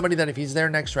he is somebody that if he's there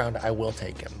next round, I will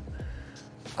take him.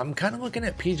 I'm kind of looking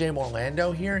at PJ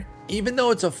Morlando here, even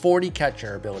though it's a 40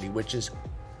 catcher ability, which is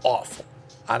awful.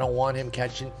 I don't want him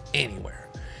catching anywhere.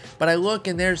 But I look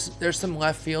and there's some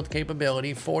left field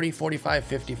capability, 40, 45,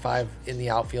 55 in the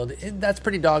outfield. And that's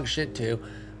pretty dog shit too.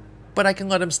 But I can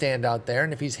let him stand out there,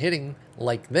 and if he's hitting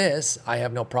like this, I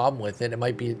have no problem with it. It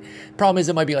might be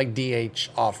like DH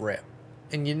off rip.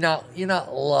 And you're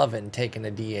not loving taking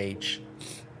a DH,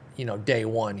 day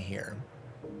one here.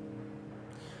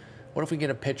 What if we get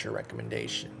a pitcher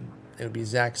recommendation? It would be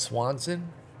Zach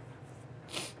Swanson.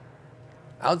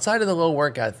 Outside of the low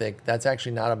work ethic, that's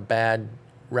actually not a bad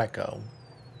reco.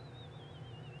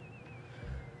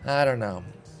 I don't know.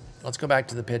 Let's go back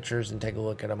to the pitchers and take a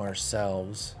look at them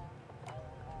ourselves.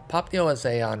 Pop the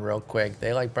OSA on real quick.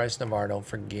 They like Bryce Navarro, don't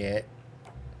forget.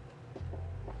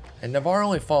 And Navarro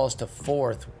only falls to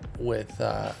 4th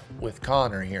with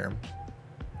Connor here.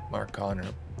 Mark Connor.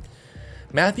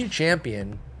 Matthew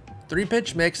Champion.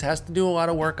 3-pitch mix, has to do a lot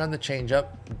of work on the changeup.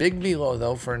 Big velo,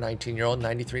 though, for a 19-year-old,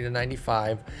 93 to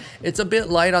 95. It's a bit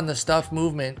light on the stuff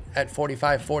movement at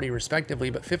 45, 40, respectively,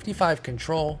 but 55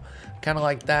 control, kind of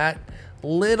like that.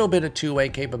 Little bit of two-way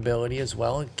capability as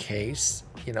well in case,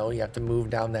 you have to move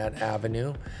down that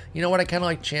avenue. You know what? I kind of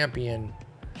like Champion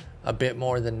a bit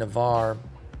more than Navarre.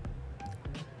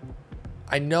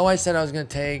 I know I said I was going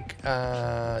to take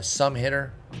some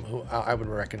hitter. Who I would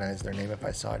recognize their name if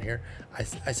I saw it here. I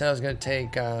said I was going to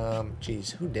take,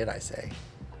 who did I say?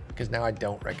 Because now I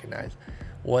don't recognize.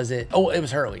 Was it? Oh, it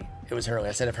was Hurley. It was Hurley.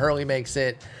 I said if Hurley makes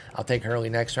it, I'll take Hurley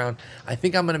next round. I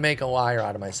think I'm going to make a liar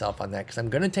out of myself on that because I'm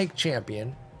going to take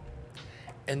Champion.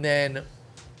 And then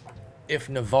if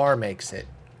Navarre makes it,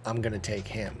 I'm going to take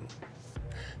him.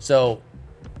 So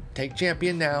take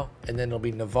Champion now, and then it'll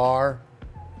be Navarre,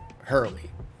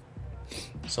 Hurley.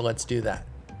 So let's do that.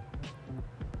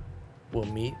 We'll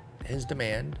meet his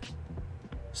demand.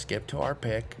 Skip to our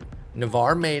pick.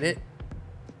 Navarre made it.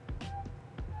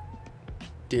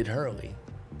 Did Hurley.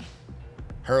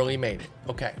 Hurley made it.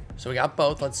 Okay, so we got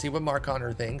both. Let's see what Mark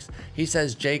Connor thinks. He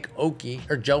says Joey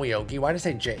Okie. Why did I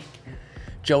say Jake?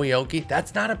 Joey Okie.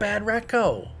 That's not a bad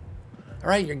reco. All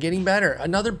right, you're getting better.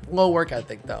 Another low work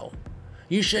ethic, though.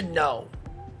 You should know.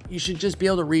 You should just be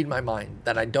able to read my mind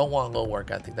that I don't want low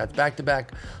work ethic. That's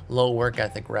back-to-back low work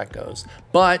ethic recos.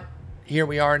 But here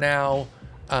we are now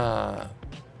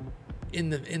in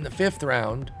the 5th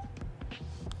round.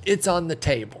 It's on the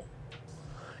table.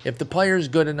 If the player's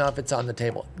good enough, it's on the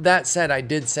table. That said, I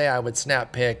did say I would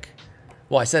snap pick.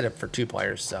 Well, I said it for 2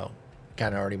 players, so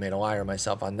kind of already made a liar of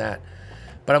myself on that.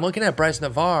 But I'm looking at Bryce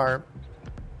Navarre,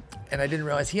 and I didn't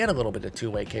realize he had a little bit of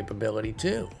two-way capability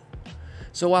too.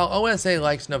 So while OSA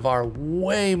likes Navarre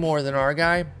way more than our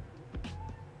guy,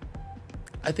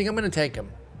 I think I'm going to take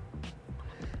him.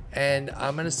 And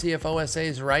I'm going to see if OSA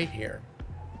is right here.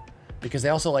 Because they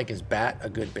also like his bat a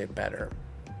good bit better.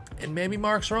 And maybe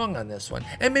Mark's wrong on this one.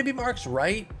 And maybe Mark's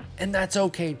right, and that's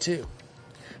okay too.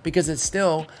 Because it's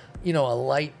still, a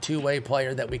light two-way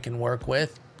player that we can work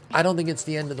with. I don't think it's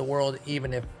the end of the world,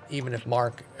 even if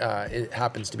Mark it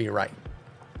happens to be right.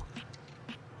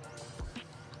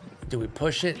 Do we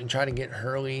push it and try to get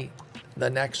Hurley the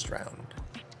next round?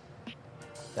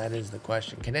 That is the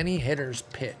question. Can any hitters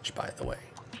pitch, by the way?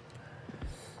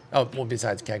 Oh, well,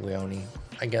 besides Caglione.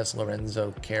 I guess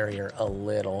Lorenzo Carrier a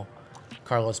little.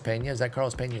 Carlos Pena. Is that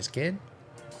Carlos Pena's kid?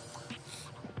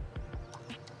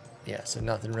 Yeah, so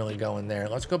nothing really going there.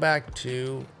 Let's go back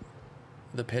to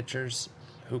the pitchers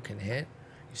who can hit.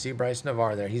 You see Bryce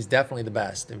Navarre there. He's definitely the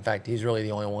best. In fact, he's really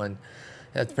the only one.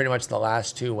 That's pretty much the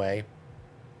last two-way.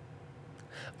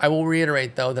 I will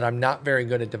reiterate, though, that I'm not very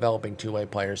good at developing two-way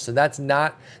players, so that's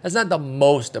not the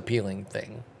most appealing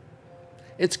thing.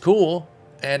 It's cool,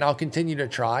 and I'll continue to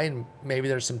try, and maybe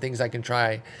there's some things I can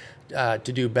try to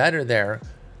do better there,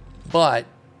 but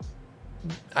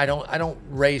I don't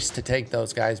race to take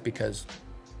those guys because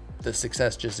the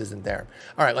success just isn't there.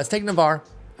 All right, let's take Navarre.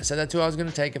 I said that's who I was going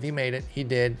to take if he made it. He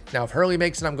did. Now, if Hurley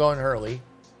makes it, I'm going Hurley.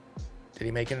 Did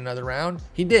he make it another round?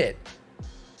 He did.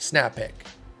 Snap pick.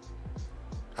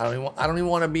 I don't even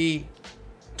want to be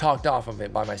talked off of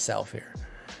it by myself here.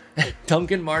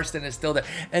 Duncan Marston is still there.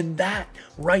 And that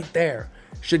right there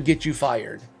should get you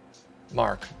fired,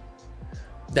 Mark.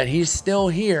 That he's still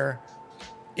here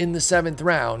in the 7th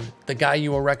round, the guy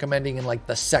you were recommending in like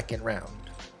the 2nd round.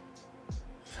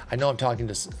 I know I'm talking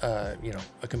to,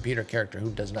 a computer character who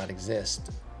does not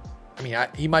exist. I mean,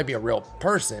 he might be a real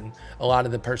person. A lot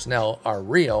of the personnel are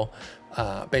real,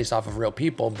 based off of real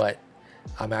people, but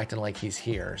I'm acting like he's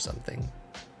here or something.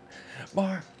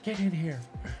 Mark, get in here.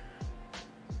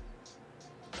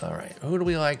 All right, who do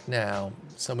we like now?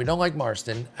 So we don't like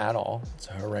Marston at all. It's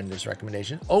a horrendous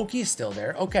recommendation. Oki's still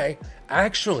there. Okay,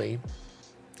 actually,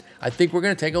 I think we're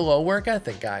going to take a low work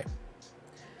ethic guy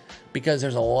because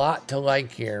there's a lot to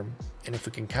like here. And if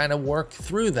we can kind of work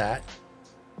through that,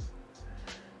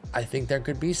 I think there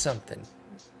could be something.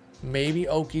 Maybe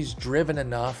Oki's driven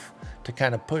enough to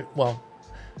kind of put, well,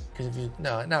 because if you,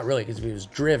 no, not really, because if he was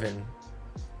driven,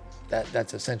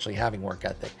 that's essentially having work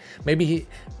ethic. Maybe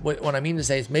what I mean to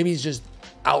say is maybe he's just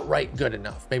outright good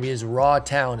enough. Maybe his raw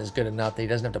talent is good enough that he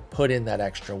doesn't have to put in that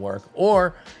extra work.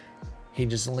 Or he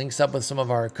just links up with some of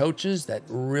our coaches that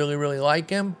really, really like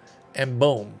him, and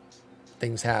boom,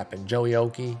 things happen. Joey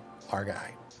Oki, our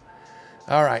guy.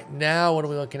 All right, now what are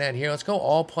we looking at here? Let's go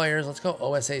all players. Let's go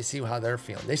OSA, see how they're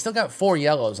feeling. They still got 4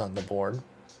 yellows on the board.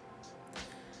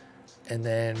 And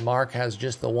then Mark has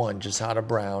just the one, just out of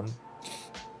Brown.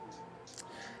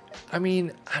 I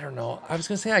mean, I don't know. I was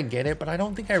going to say I get it, but I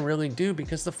don't think I really do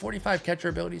because the 45 catcher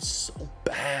ability is so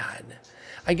bad.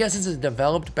 I guess it's a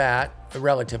developed bat,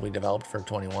 relatively developed for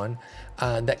 21,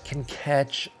 that can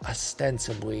catch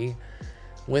ostensibly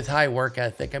with high work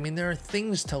ethic. I mean, there are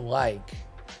things to like,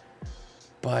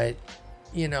 but,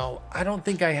 you know, I don't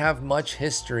think I have much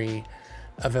history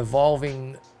of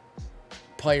evolving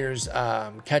players'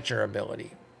 catcher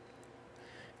ability.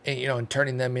 And, you know, and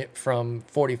turning them from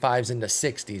 45s into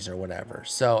 60s or whatever.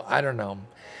 So, I don't know.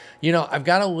 You know, I've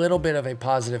got a little bit of a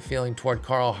positive feeling toward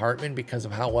Carl Hartman because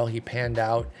of how well he panned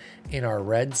out in our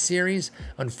Reds series.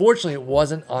 Unfortunately, it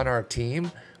wasn't on our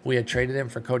team. We had traded him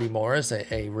for Cody Morris,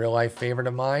 a real-life favorite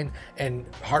of mine, and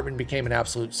Hartman became an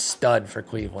absolute stud for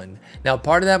Cleveland. Now,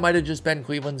 part of that might have just been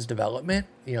Cleveland's development.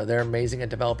 You know, they're amazing at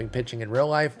developing pitching in real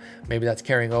life. Maybe that's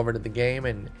carrying over to the game,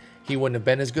 and he wouldn't have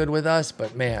been as good with us,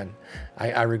 but man,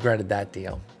 I regretted that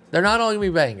deal. They're not all going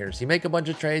to be bangers. You make a bunch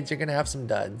of trades, you're going to have some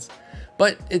duds.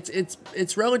 But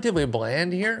it's relatively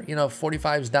bland here. You know,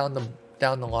 45's down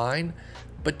the line.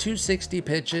 But 260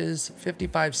 pitches,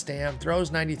 55 stamp,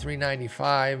 throws 93,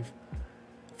 95.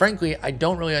 Frankly, I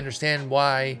don't really understand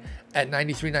why at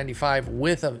 93, 95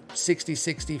 with a 60,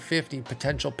 60, 50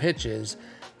 potential pitches,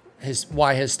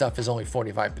 why his stuff is only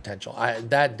 45 potential.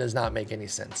 That does not make any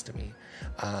sense to me.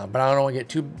 But I don't want to get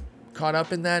too caught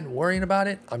up in that and worrying about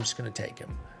it. I'm just going to take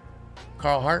him.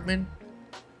 Carl Hartman,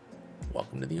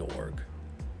 welcome to the org.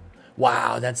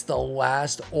 Wow, that's the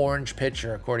last orange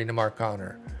pitcher according to Mark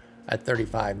Connor. At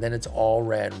 35, then it's all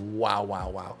red. Wow, wow,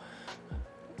 wow.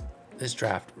 This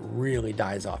draft really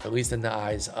dies off, at least in the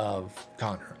eyes of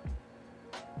Connor.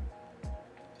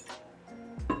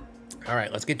 All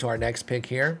right, let's get to our next pick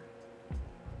here.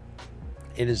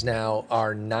 It is now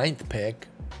our 9th pick.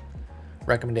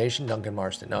 Recommendation, Duncan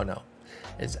Marston. No.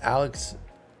 It's Alex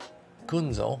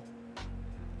Kunzel,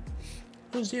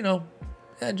 who's, you know,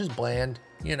 just bland,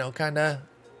 you know, kind of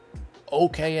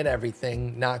okay at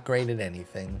everything, not great at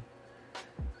anything.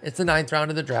 It's the 9th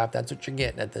round of the draft. That's what you're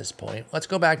getting at this point. Let's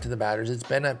go back to the batters. It's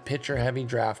been a pitcher-heavy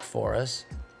draft for us.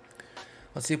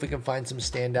 Let's see if we can find some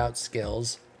standout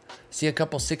skills. See a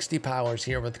couple 60 powers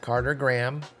here with Carter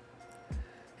Graham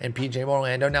and PJ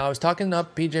Orlando. Now, I was talking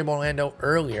up PJ Orlando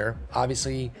earlier.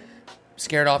 Obviously,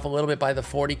 scared off a little bit by the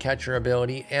 40 catcher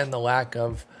ability and the lack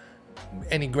of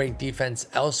any great defense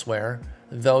elsewhere,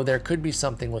 though there could be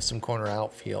something with some corner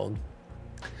outfield.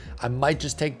 I might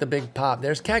just take the big pop.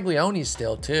 There's Caglione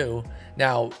still, too.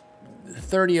 Now,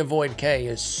 30 avoid K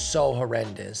is so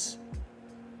horrendous.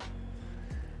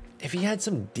 If he had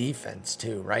some defense,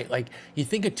 too, right? Like, you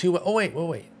think of two... Oh,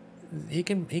 wait. He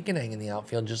can hang in the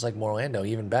outfield just like Orlando,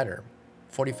 even better.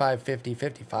 45, 50,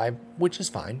 55, which is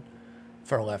fine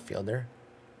for a left fielder.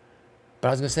 But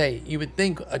I was going to say, you would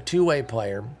think a two-way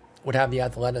player would have the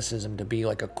athleticism to be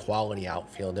like a quality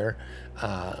outfielder,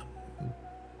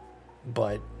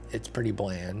 but it's pretty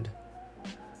bland.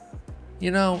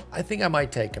 You know, I think I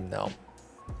might take him, though.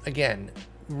 Again,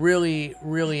 really,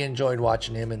 really enjoyed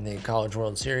watching him in the College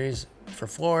World Series for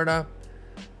Florida.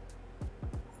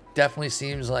 Definitely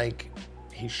seems like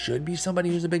he should be somebody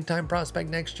who's a big-time prospect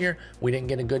next year. We didn't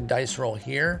get a good dice roll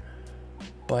here,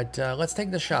 but let's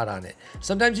take the shot on it.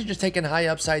 Sometimes you're just taking high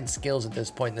upside skills at this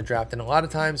point in the draft, and a lot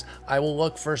of times I will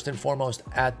look first and foremost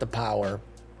at the power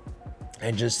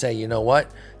and just say, you know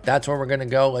what, that's where we're going to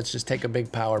go. Let's just take a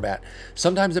big power bat.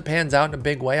 Sometimes it pans out in a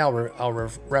big way. I'll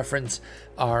reference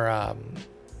our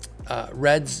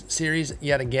Reds series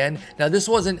yet again. Now, this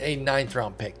wasn't a 9th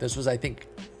round pick. This was, I think,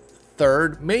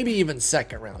 3rd, maybe even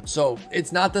 2nd round. So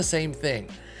it's not the same thing.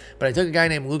 But I took a guy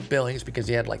named Luke Billings because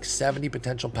he had like 70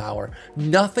 potential power.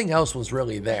 Nothing else was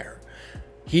really there.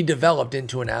 He developed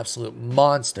into an absolute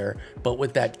monster, but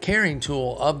with that carrying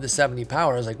tool of the 70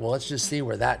 power, I was like, well, let's just see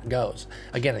where that goes.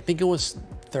 Again, I think it was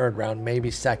 3rd round, maybe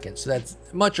 2nd. So that's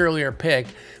a much earlier pick.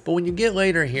 But when you get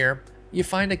later here, you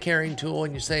find a carrying tool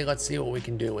and you say, let's see what we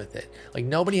can do with it. Like,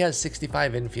 nobody has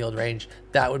 65 infield range.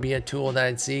 That would be a tool that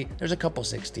I'd see. There's a couple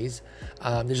 60s.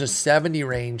 There's a 70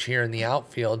 range here in the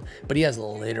outfield, but he has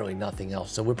literally nothing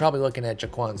else. So we're probably looking at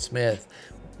Jaquan Smith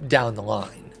down the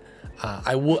line.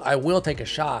 I will take a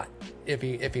shot if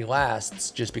he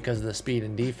lasts, just because of the speed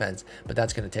and defense, but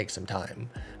that's going to take some time.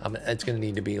 It's going to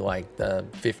need to be like the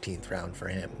 15th round for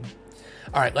him.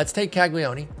 All right, let's take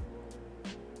Caglione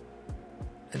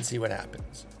and see what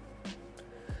happens.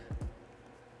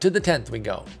 To the 10th we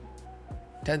go.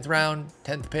 10th round,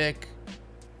 10th pick.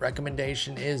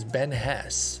 Recommendation is Ben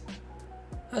Hess.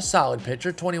 A solid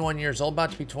pitcher, 21 years old,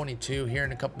 about to be 22 here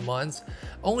in a couple months.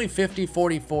 Only 50,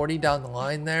 40, 40 down the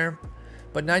line there.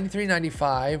 But 93,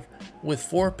 95 with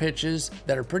 4 pitches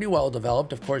that are pretty well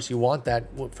developed. Of course, you want that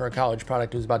for a college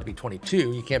product who's about to be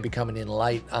 22. You can't be coming in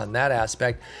light on that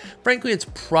aspect. Frankly, it's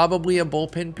probably a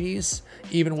bullpen piece,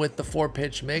 even with the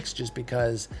 4-pitch mix, just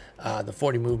because the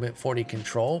 40 movement, 40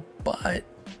 control. But,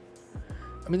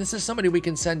 I mean, this is somebody we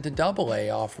can send to Double-A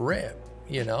off rip,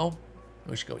 you know?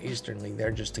 We should go Eastern League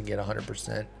there just to get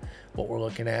 100% what we're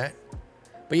looking at.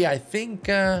 But yeah, I think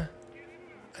I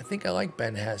like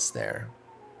Ben Hess there.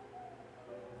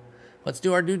 Let's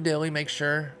do our due dilly, make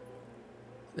sure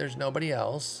there's nobody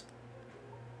else.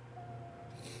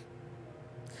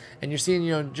 And you're seeing,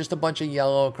 you know, just a bunch of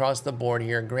yellow across the board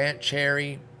here. Grant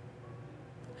Cherry,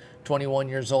 21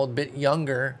 years old, bit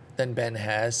younger than Ben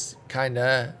Hess. Kind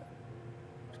of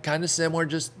similar,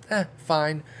 just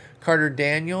fine. Carter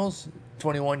Daniels,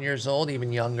 21 years old,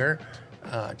 even younger.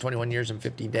 21 years and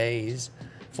 50 days.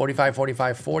 45,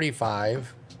 45,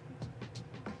 45.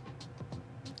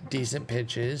 Decent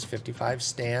pitches, 55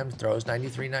 stamps, throws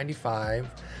 93,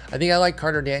 95. I think I like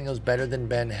Carter Daniels better than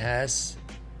Ben Hess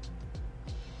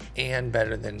and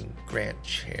better than Grant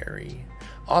Cherry.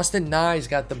 Austin Nye's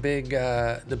got the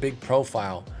big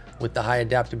profile with the high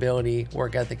adaptability,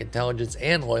 work ethic, intelligence,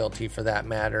 and loyalty for that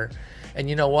matter. And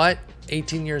you know what?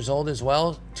 18 years old as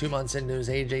well, 2 months into his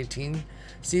age 18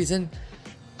 season.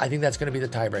 I think that's going to be the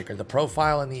tiebreaker. The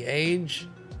profile and the age.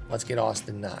 Let's get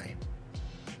Austin Nye.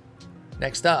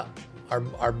 Next up,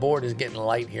 our board is getting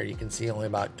light here. You can see only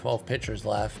about 12 pitchers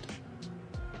left.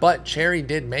 But Cherry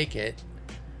did make it.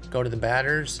 Go to the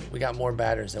batters. We got more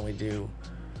batters than we do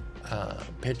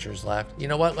pitchers left. You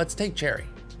know what? Let's take Cherry.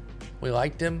 We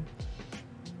liked him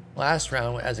last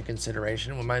round as a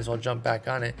consideration. We might as well jump back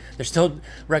on it. They're still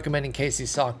recommending Casey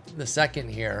Salk the second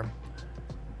here.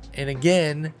 And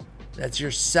again, that's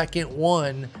your second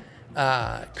one,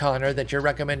 Connor, that you're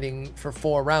recommending for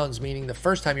 4 rounds, meaning the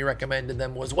first time you recommended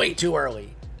them was way too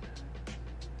early.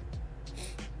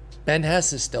 Ben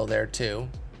Hess is still there too.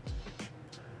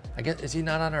 I guess, is he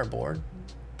not on our board?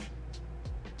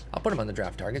 I'll put him on the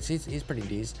draft targets. He's pretty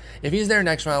decent. If he's there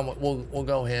next round, we'll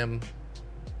go him.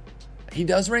 He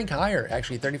does rank higher,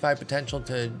 actually, 35 potential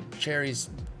to Cherry's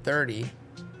 30.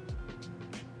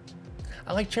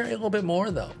 I like Cherry a little bit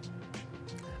more though.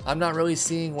 I'm not really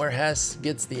seeing where Hess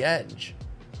gets the edge.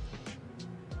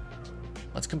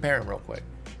 Let's compare him real quick.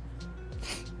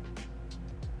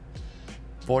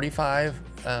 45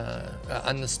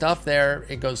 on the stuff there,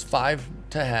 it goes 5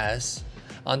 to Hess.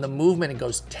 On the movement, it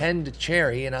goes 10 to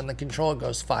Cherry, and on the control, it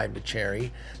goes 5 to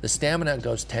Cherry. The stamina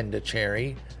goes 10 to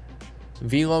Cherry.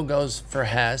 Velo goes for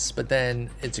Hess, but then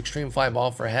it's extreme fly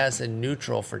ball for Hess and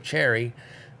neutral for Cherry.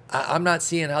 I'm not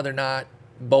seeing how they're not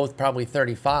both probably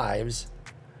 35s.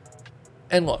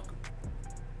 And look,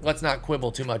 let's not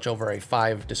quibble too much over a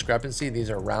 5 discrepancy. These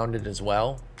are rounded as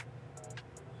well.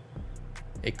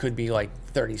 it could be like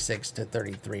 36 to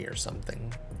 33 or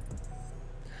something.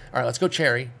 All right, let's go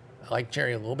Cherry. I like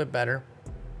Cherry a little bit better.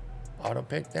 Auto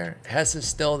pick there. Hess is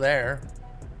still there.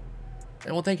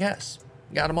 And we'll take Hess.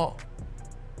 Got them all.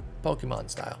 Pokemon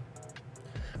style.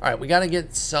 All right, we got to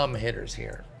get some hitters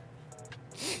here.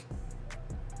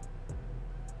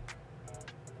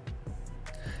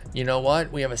 You know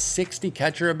what? We have a 60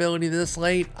 catcher ability this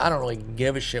late. I don't really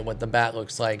give a shit what the bat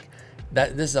looks like.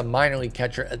 This is a minor league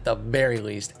catcher at the very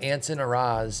least. Anson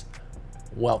Araz,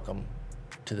 welcome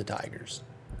to the Tigers.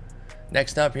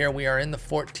 Next up here, we are in the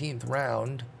 14th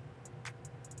round.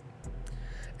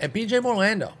 And PJ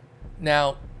Orlando.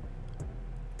 Now,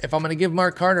 if I'm going to give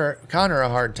Mark Connor a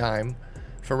hard time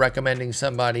for recommending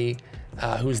somebody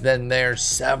who's then there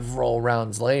several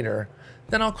rounds later,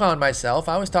 then I'll clown myself.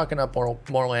 I was talking up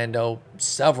Orlando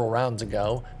several rounds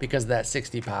ago because of that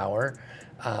 60 power.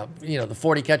 You know, the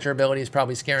 40 catcher ability is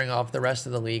probably scaring off the rest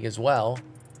of the league as well,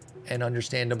 and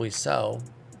understandably so.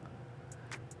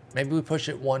 Maybe we push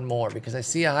it one more because I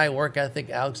see a high work ethic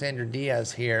Alexander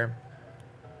Diaz here.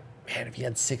 Man, if he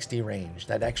had 60 range,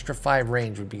 that extra 5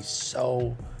 range would be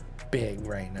so big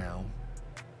right now.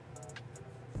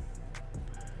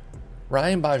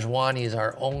 Ryan Bajwani is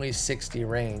our only 60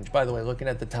 range. By the way, looking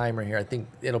at the timer here, I think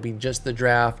it'll be just the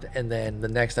draft, and then the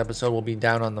next episode will be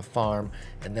down on the farm,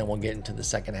 and then we'll get into the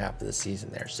second half of the season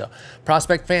there. So,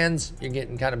 prospect fans, you're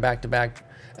getting kind of back-to-back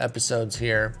episodes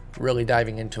here, really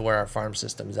diving into where our farm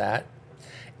system's at.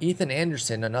 Ethan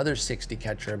Anderson, another 60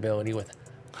 catcher ability with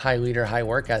high leader, high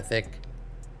work ethic.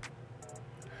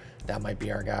 That might be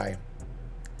our guy.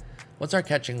 What's our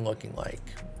catching looking like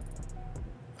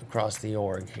across the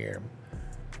org here?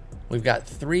 We've got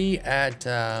 3 at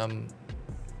AA,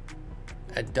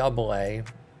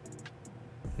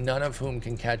 none of whom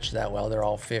can catch that well. They're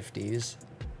all 50s.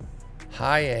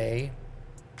 High A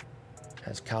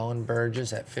has Colin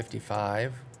Burgess at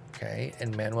 55, okay,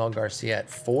 and Manuel Garcia at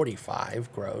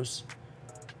 45, gross.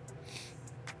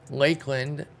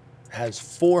 Lakeland has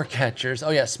 4 catchers.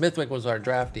 Oh yeah, Smithwick was our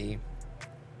draftee,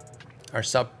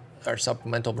 our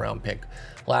supplemental round pick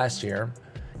last year.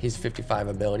 He's 55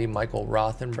 ability. Mike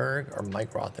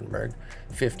Rothenberg,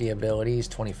 50 ability. He's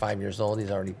 25 years old. He's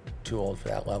already too old for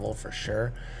that level for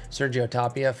sure. Sergio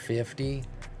Tapia, 50.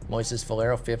 Moises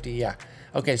Valero, 50. Yeah.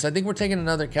 Okay, so I think we're taking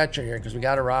another catcher here because we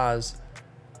got Anson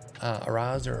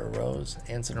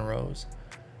Arose.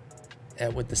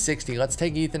 With the 60. Let's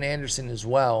take Ethan Anderson as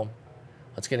well.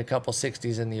 Let's get a couple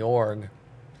 60s in the org.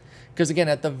 Because again,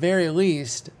 at the very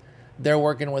least, they're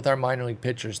working with our minor league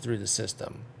pitchers through the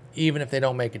system, even if they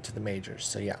don't make it to the majors.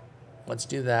 So yeah, let's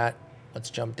do that. Let's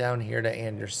jump down here to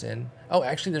Anderson. Oh,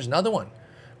 actually, there's another one.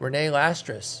 Renee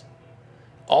Lastris.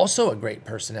 Also a great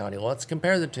personality. Let's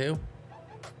compare the two.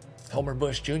 Homer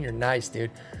Bush Jr. Nice,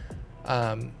 dude.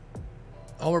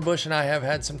 Homer Bush and I have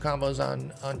had some combos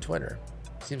on Twitter.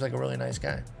 Seems like a really nice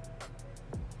guy.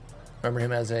 Remember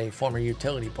him as a former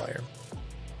utility player.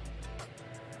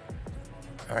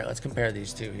 All right, let's compare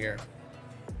these two here.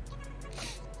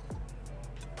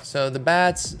 So the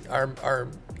bats are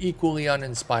equally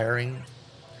uninspiring.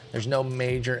 There's no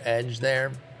major edge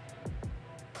there.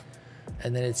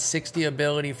 And then it's 60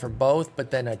 ability for both,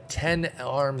 but then a 10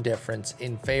 arm difference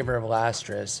in favor of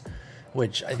Lastris,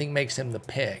 which I think makes him the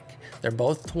pick. They're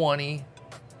both 20.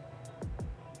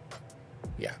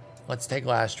 Yeah, let's take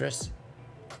Lastris.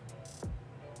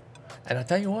 And I'll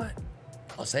tell you what,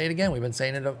 I'll say it again. We've been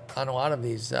saying it on a lot of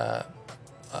these,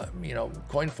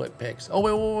 coin flip picks.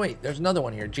 Oh, wait. There's another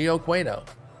one here. Gio Cueto.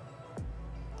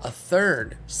 A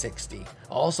third 60.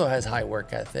 Also has high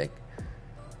work ethic,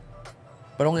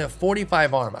 but only a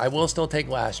 45 arm. I will still take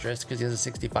Lastris because he has a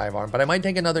 65 arm, but I might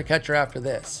take another catcher after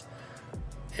this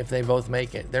if they both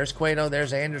make it. There's Cueto,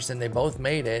 there's Anderson. They both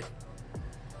made it.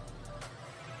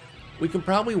 We can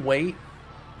probably wait.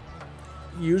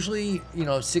 Usually,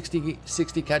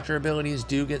 60 catcher abilities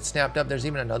do get snapped up. There's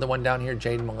even another one down here,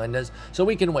 Jaden Melendez. So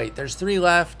we can wait. There's 3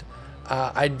 left.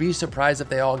 I'd be surprised if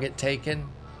they all get taken.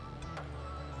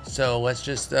 So let's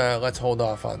just, let's hold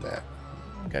off on that.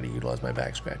 Got to utilize my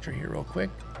back scratcher here real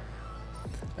quick.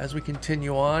 As we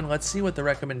continue on, let's see what the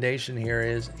recommendation here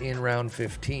is in round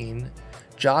 15.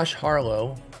 Josh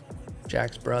Harlow,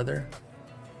 Jack's brother,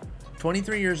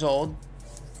 23 years old.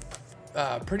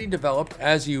 Pretty developed,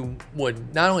 as you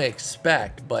would not only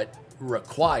expect, but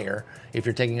require if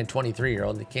you're taking a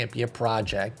 23-year-old. It can't be a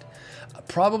project.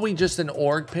 Probably just an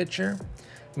org pitcher,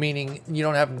 meaning you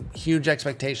don't have huge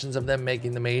expectations of them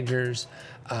making the majors,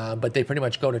 but they pretty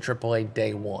much go to AAA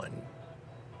day one,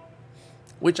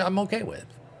 which I'm okay with.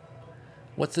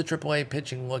 What's the AAA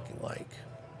pitching looking like?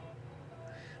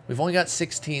 We've only got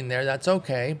 16 there. That's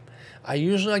okay. I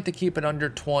usually like to keep it under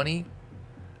 20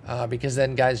 because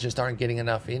then guys just aren't getting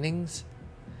enough innings.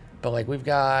 But like we've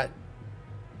got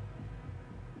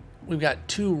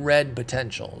 2 red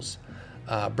potentials.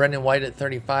 Brendan White at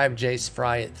 35, Jace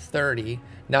Fry at 30.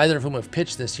 Neither of whom have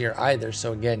pitched this year either.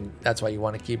 So again, that's why you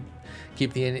want to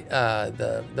keep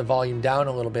the volume down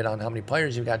a little bit on how many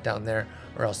players you've got down there,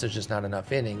 or else there's just not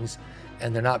enough innings.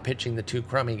 And they're not pitching the 2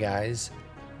 crummy guys,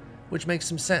 which makes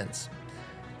some sense.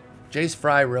 Jace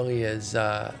Fry really is,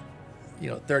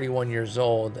 31 years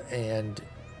old, and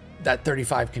that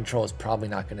 35 control is probably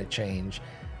not going to change.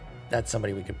 That's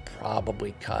somebody we could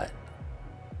probably cut.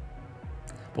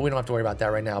 But we don't have to worry about that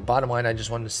right now. Bottom line, I just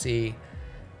wanted to see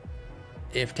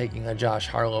if taking a Josh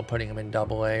Harlow, putting him in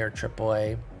AA or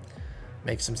AAA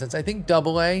makes some sense. I think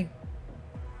AA,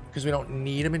 because we don't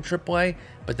need him in AAA,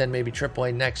 but then maybe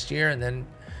AAA next year, and then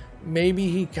maybe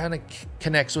he kind of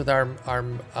connects with our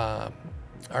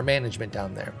management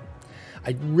down there.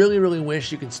 I really, really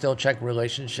wish you could still check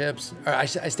relationships. Or I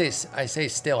say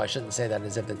still. I shouldn't say that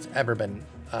as if it's ever been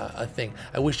a thing.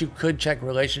 I wish you could check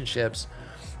relationships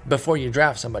before you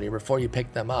draft somebody, before you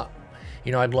pick them up.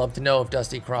 I'd love to know if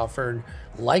Dusty Crawford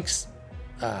likes,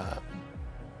 what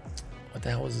the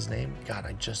hell was his name? God,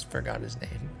 I just forgot his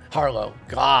name. Harlow.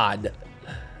 God.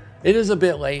 It is a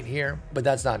bit late here, but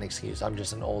that's not an excuse. I'm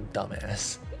just an old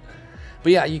dumbass.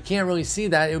 But yeah, you can't really see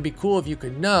that. It would be cool if you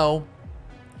could know,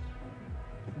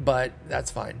 but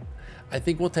that's fine. I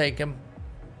think we'll take him,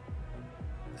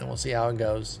 and we'll see how it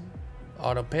goes.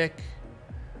 Auto pick.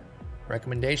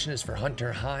 Recommendation is for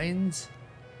Hunter Hines.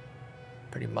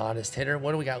 Pretty modest hitter.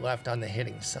 What do we got left on the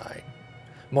hitting side?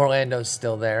 Morlando's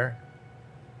still there.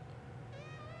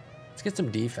 Let's get some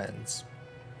defense.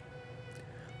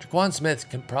 Jaquan Smith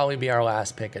can probably be our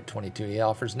last pick at 22. He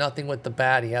offers nothing with the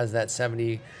bat. He has that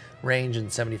 70 range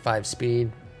and 75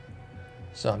 speed.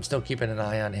 So I'm still keeping an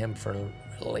eye on him for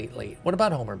late. What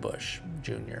about Homer Bush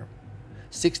Jr.?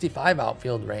 65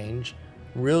 outfield range.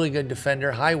 Really good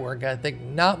defender. High work ethic.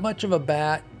 Not much of a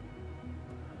bat.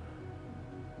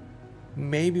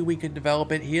 Maybe we could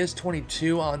develop it. He is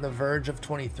 22, on the verge of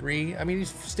 23. I mean,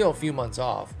 he's still a few months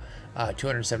off.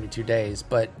 272 days.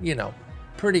 But,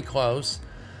 pretty close.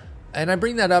 And I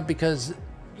bring that up because,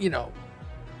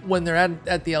 when they're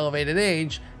at the elevated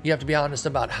age, you have to be honest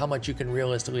about how much you can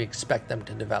realistically expect them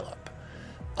to develop.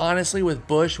 Honestly, with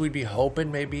Bush, we'd be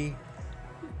hoping maybe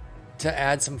to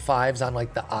add some 5s on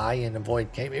like the eye and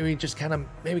avoid K. Maybe just kind of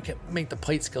make the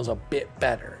plate skills a bit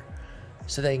better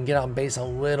so they can get on base a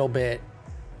little bit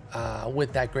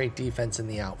with that great defense in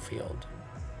the outfield.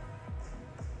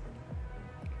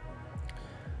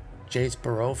 Jace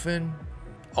Barofin.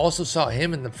 Also saw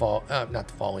him in the fall, not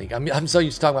the fall league. I'm so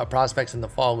used to talking about prospects in the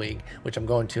fall league, which I'm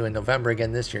going to in November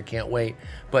again this year. Can't wait.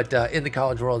 But in the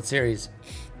College World Series,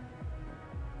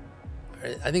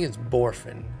 I think it's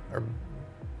Borfin or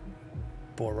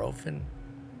Borofin.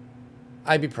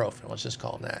 Ibuprofen. Let's just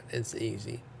call him that. It's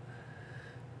easy.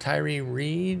 Tyree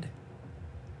Reed,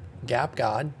 gap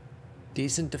god,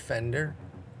 decent defender,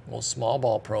 little small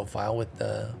ball profile with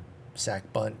the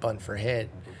sack bunt for hit.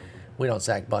 We don't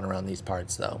sack bunt around these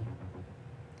parts, though.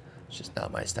 It's just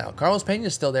not my style. Carlos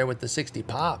Pena's still there with the 60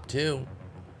 pop, too.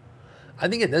 I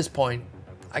think at this point,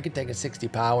 I could take a 60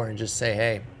 power and just say,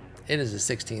 hey, it is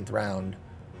the 16th round.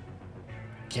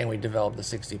 Can we develop the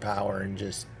 60 power and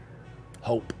just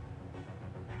hope?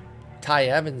 Ty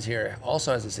Evans here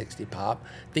also has a 60 pop.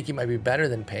 Think he might be better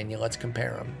than Pena. Let's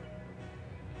compare them.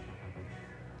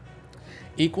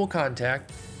 Equal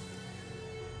contact.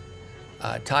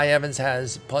 Ty Evans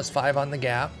has +5 on the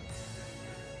gap,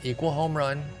 equal home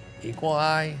run, equal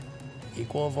I,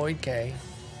 equal avoid K.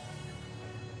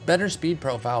 Better speed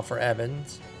profile for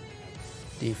Evans.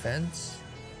 Defense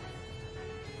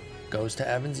goes to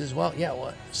Evans as well. Yeah,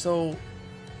 what? So,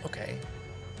 okay.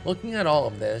 Looking at all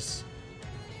of this,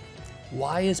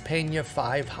 why is Pena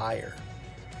 5 higher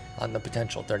on the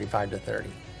potential 35 to 30?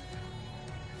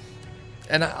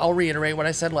 And I'll reiterate what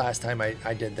I said last time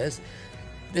I did this.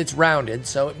 It's rounded,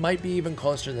 so it might be even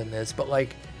closer than this, but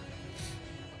like,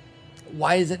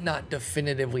 why is it not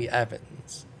definitively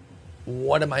Evans?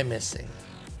 What am I missing?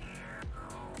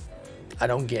 I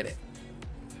don't get it.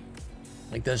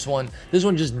 Like this one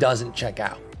just doesn't check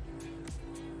out.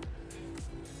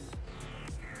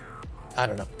 I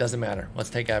don't know. Doesn't matter. Let's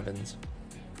take Evans.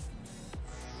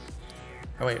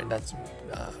 Oh wait, that's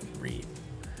Reed.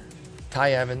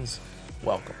 Ty Evans,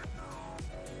 welcome.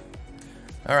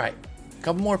 All right.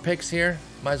 Couple more picks here.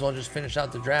 Might as well just finish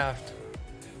out the draft.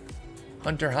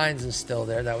 Hunter Hines is still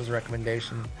there. That was a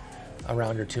recommendation a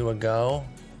round or two ago.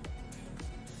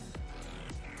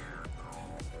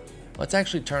 Let's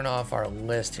actually turn off our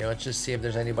list here. Let's just see if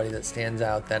there's anybody that stands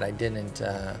out that I didn't.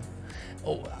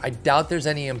 Oh, I doubt there's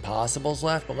any impossibles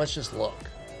left, but let's just look.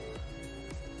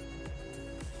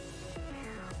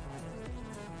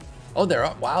 Oh, there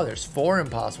are. Wow, there's 4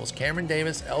 impossibles. Cameron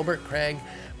Davis, Albert Craig,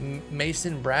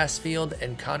 Mason Brassfield,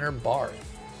 and Connor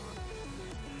Barth.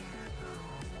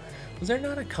 Was there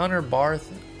not a Connor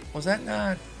Barth? Was that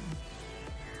not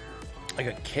like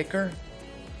a kicker?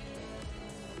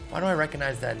 Why do I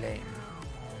recognize that name?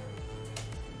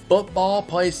 Football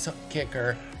place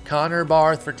kicker, Connor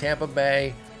Barth for Tampa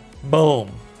Bay. Boom.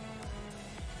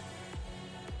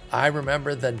 I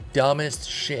remember the dumbest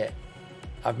shit.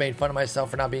 I've made fun of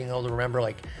myself for not being able to remember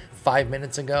like 5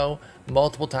 minutes ago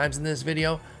multiple times in this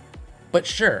video. But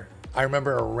sure, I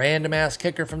remember a random ass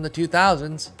kicker from the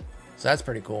 2000s. So that's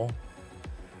pretty cool.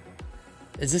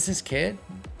 Is this his kid?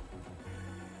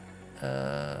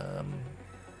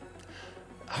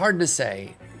 Hard to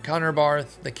say. Connor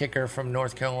Barth, the kicker from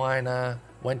North Carolina,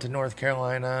 went to North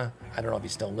Carolina. I don't know if he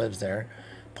still lives there.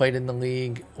 Played in the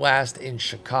league last in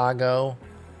Chicago.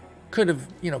 Could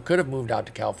have moved out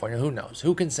to California. Who knows?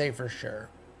 Who can say for sure?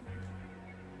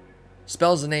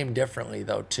 Spells the name differently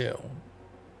though too.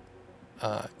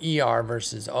 ER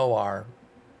versus OR.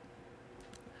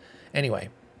 Anyway,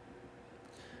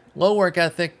 low work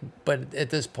ethic, but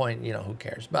at this point, who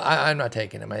cares? But I'm not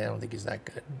taking him. I don't think he's that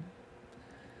good.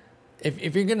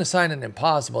 If you're going to sign an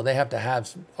impossible, they have to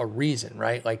have a reason,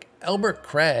 right? Like Albert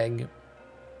Craig,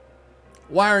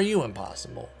 why are you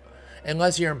impossible?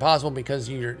 Unless you're impossible because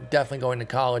you're definitely going to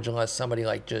college, unless somebody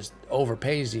like just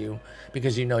overpays you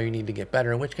because you need to get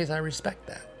better, in which case I respect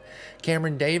that.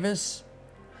 Cameron Davis.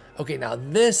 Okay, now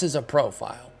this is a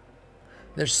profile.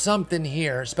 There's something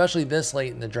here, especially this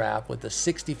late in the draft with the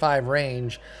 65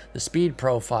 range, the speed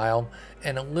profile,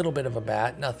 and a little bit of a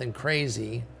bat, nothing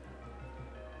crazy.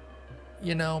 I'm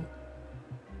going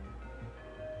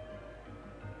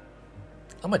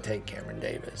to take Cameron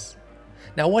Davis.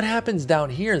 Now, what happens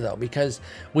down here, though? Because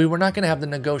we were not going to have the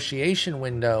negotiation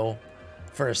window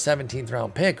for a 17th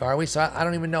round pick, are we? So I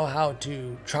don't even know how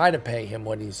to try to pay him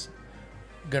what he's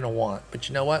going to want. But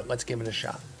you know what? Let's give it a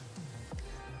shot.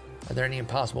 Are there any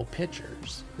impossible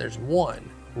pitchers? There's one.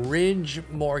 Ridge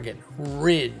Morgan.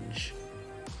 Ridge.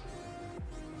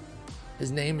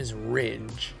 His name is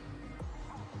Ridge.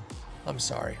 I'm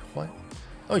sorry. What?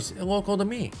 Oh, he's local to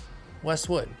me.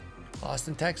 Westwood.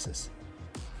 Austin, Texas.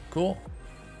 Cool.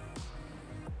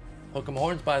 Hook 'em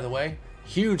horns, by the way.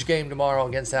 Huge game tomorrow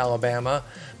against Alabama.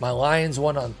 My Lions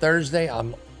won on Thursday.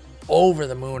 I'm over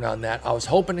the moon on that. I was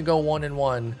hoping to go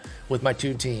 1-1 with my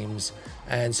 2 teams.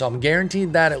 And so I'm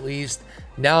guaranteed that at least.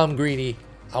 Now I'm greedy.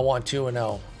 I want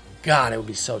 2-0. God, it would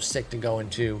be so sick to go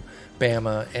into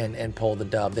Bama and pull the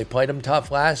dub. They played them tough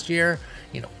last year.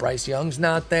 Bryce Young's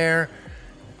not there.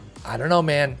 I don't know,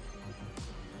 man.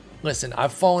 Listen,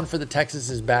 I've fallen for the Texas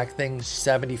is back thing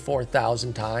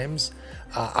 74,000 times.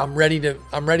 I'm ready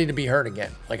to be hurt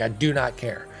again. Like, I do not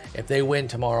care. If they win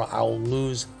tomorrow, I'll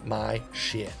lose my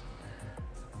shit.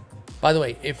 By the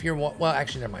way, if you're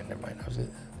actually, never mind.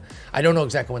 I don't know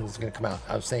exactly when this is going to come out.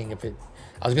 I was going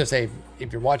to say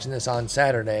if you're watching this on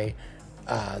Saturday,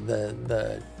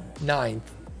 the 9th,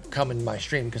 come in my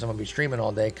stream, because I'm going to be streaming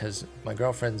all day because my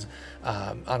girlfriend's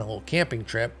on a little camping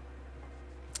trip.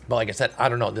 But like I said, I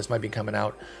don't know. This might be coming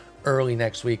out early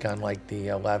next week on like the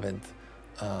 11th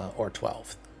or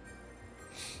 12th.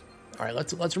 All right,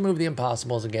 let's remove the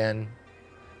impossibles again.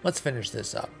 Let's finish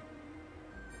this up.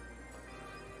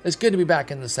 It's good to be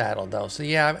back in the saddle, though. So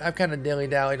yeah, I've kind of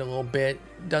dilly-dallied a little bit,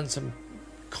 done some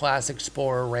classic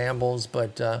Sporer rambles,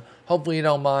 but hopefully you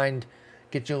don't mind.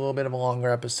 Get you a little bit of a longer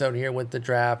episode here with the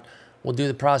draft. We'll do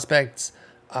the prospects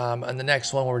on the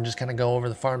next one, where we're just kind of go over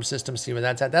the farm system, see where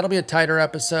that's at. That'll be a tighter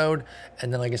episode,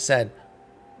 and then, like I said,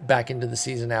 back into the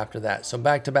season after that. So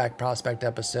back-to-back prospect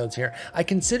episodes here. I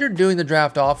considered doing the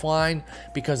draft offline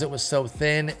because it was so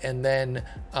thin, and then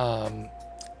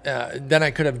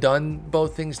I could have done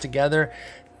both things together.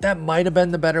 That might have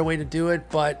been the better way to do it,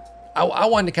 but I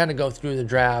wanted to kind of go through the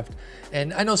draft.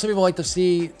 And I know some people like to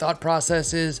see thought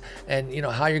processes and,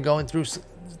 how you're going through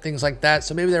things like that.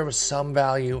 So maybe there was some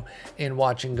value in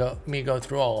watching me go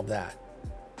through all of that.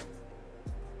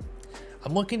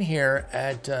 I'm looking here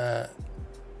at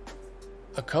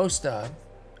Acosta,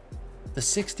 the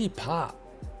 60 pop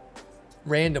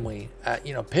randomly at,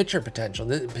 pitcher potential.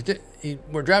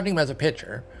 We're drafting him as a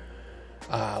pitcher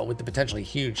with the potentially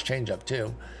huge changeup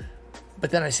too. But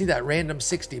then I see that random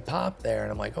 60 pop there,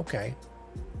 and I'm like, okay,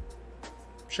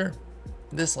 sure.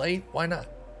 This late, why not?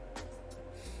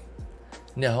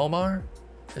 Nehomar?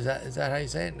 Is that how you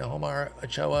say it? Nehomar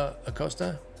Ochoa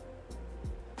Acosta?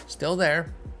 Still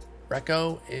there.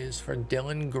 Recco is for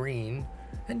Dylan Green.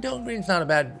 And Dylan Green's not a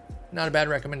bad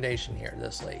recommendation here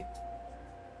this late.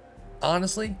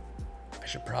 Honestly, I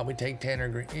should probably take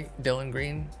Dylan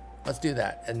Green. Let's do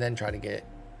that. And then try to get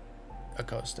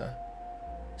Acosta.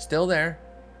 Still there.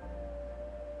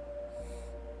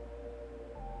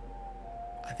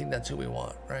 I think that's who we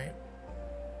want, right?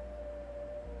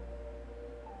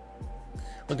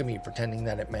 Look at me pretending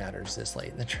that it matters this late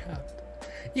in the draft.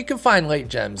 You can find late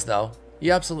gems, though.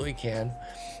 You absolutely can.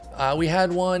 We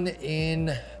had one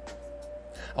in,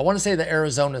 I want to say the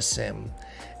Arizona Sim.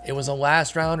 It was a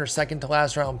last round or second to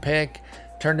last round pick.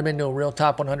 Turned him into a real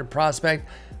top 100 prospect.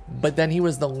 But then he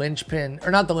was the linchpin,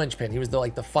 or not the linchpin. He was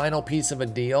the final piece of a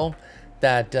deal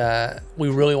that we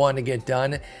really wanted to get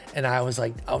done. And I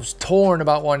was torn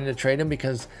about wanting to trade him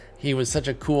because he was such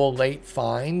a cool late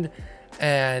find.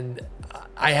 And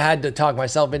I had to talk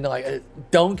myself into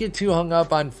don't get too hung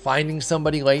up on finding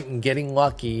somebody late and getting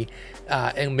lucky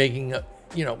and making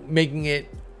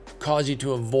it cause you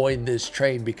to avoid this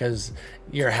trade because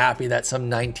you're happy that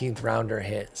some 19th rounder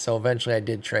hit. So eventually I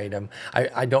did trade him.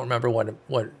 I don't remember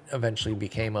what eventually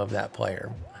became of that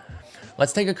player.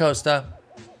 Let's take Acosta.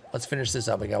 Let's finish this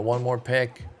up. We got one more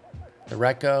pick. The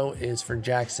Recco is for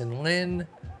Jackson Lynn.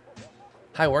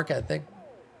 High work ethic.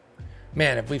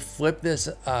 Man, if we flip this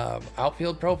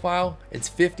outfield profile, it's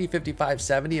 50, 55,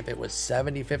 70. If it was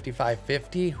 70, 55,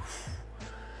 50.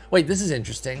 Wait, this is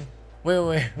interesting.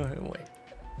 Wait.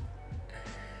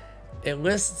 It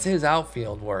lists his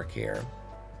outfield work here.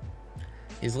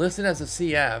 He's listed as a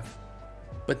CF,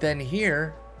 but then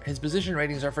here, his position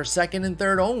ratings are for second and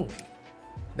third only.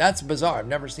 That's bizarre. I've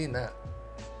never seen that.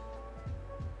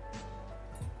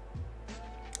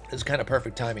 This is kind of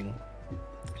perfect timing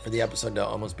for the episode to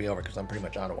almost be over because I'm pretty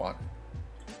much out of water.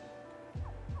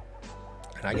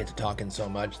 And I get to talking so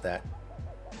much that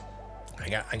I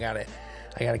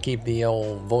gotta keep the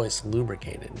old voice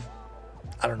lubricated.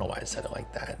 I don't know why I said it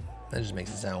like that. That just makes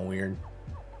it sound weird.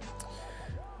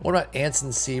 What about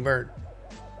Anson Siebert?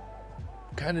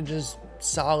 Kind of just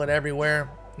solid everywhere.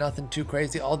 Nothing too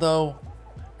crazy. Although,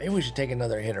 maybe we should take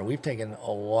another hitter. We've taken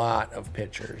a lot of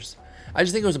pitchers. I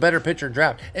just think it was a better pitcher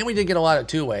draft. And we did get a lot of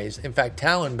two-ways. In fact,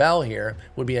 Talon Bell here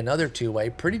would be another two-way.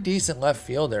 Pretty decent left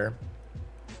fielder.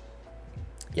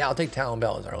 Yeah, I'll take Talon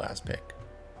Bell as our last pick.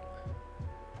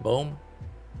 Boom.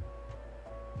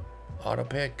 Auto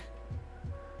pick.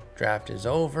 Draft is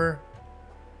over.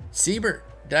 Siebert.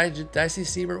 Did I see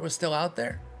Siebert was still out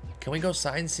there? Can we go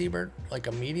sign Siebert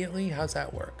immediately? How's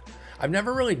that work? I've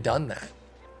never really done that.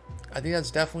 I think that's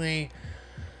definitely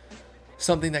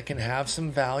something that can have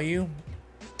some value.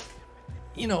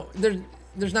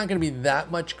 There's not going to be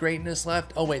that much greatness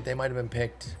left. Oh wait, they might have been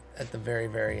picked at the very,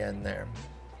 very end there.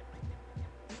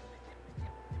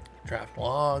 Draft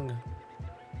log.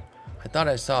 I thought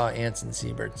I saw Anson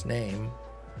Siebert's name.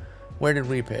 Where did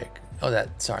we pick? Oh,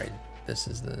 sorry. This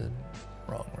is the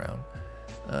wrong round.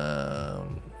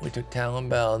 We took Talon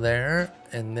Bell there,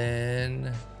 and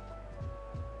then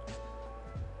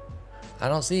I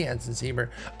don't see Anson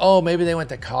Siebert. Oh, maybe they went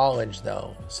to college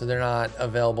though, so they're not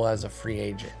available as a free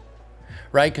agent,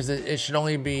 right? Because it should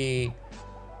only be,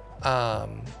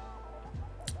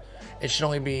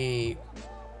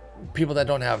 people that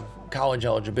don't have college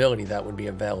eligibility that would be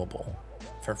available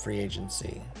for free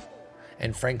agency.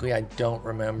 And frankly, I don't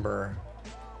remember.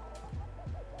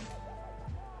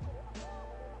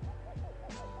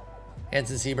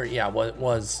 Anson Siebert, yeah,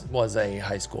 was a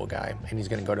high school guy, and he's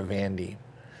going to go to Vandy.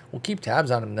 We'll keep tabs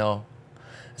on him though.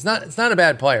 It's not a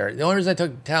bad player. The only reason I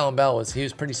took Talon Bell was he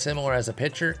was pretty similar as a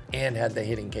pitcher and had the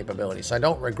hitting capability, so I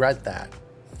don't regret that.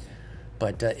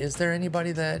 But is there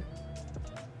anybody that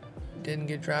didn't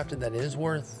get drafted that is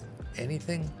worth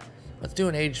anything? Let's do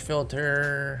an age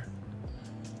filter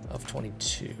of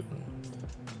 22.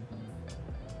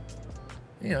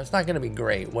 It's not going to be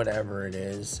great, whatever it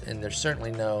is, and there's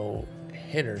certainly no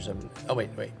hitters of. Oh wait,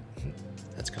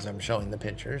 that's because I'm showing the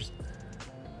pictures.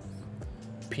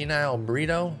 Peniel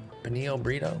Brito.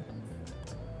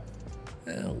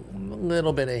 A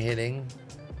little bit of hitting.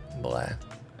 Blah.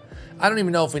 I don't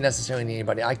even know if we necessarily need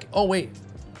anybody. Oh wait.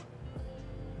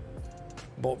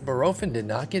 Barofin did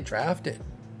not get drafted.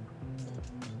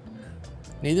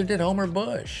 Neither did Homer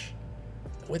Bush.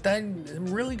 With that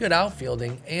really good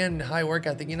outfielding and high work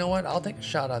ethic, you know what? I'll take a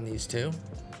shot on these two.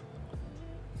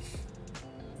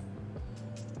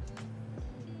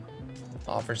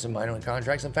 Offer some minor league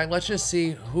contracts. In fact, let's just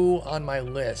see who on my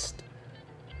list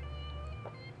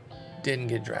didn't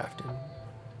get drafted.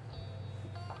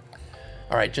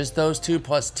 All right, just those two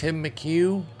plus Tim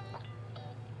McHugh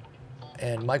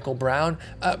and Michael Brown,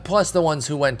 plus the ones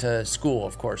who went to school,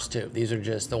 of course, too. These are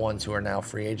just the ones who are now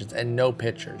free agents, and no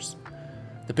pitchers.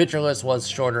 The pitcher list was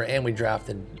shorter, and we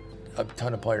drafted a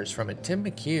ton of players from it. Tim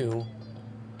McHugh,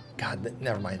 God,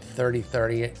 never mind,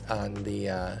 30-30 on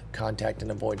the contact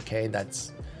and avoid K.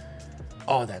 That's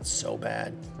so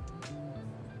bad.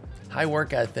 High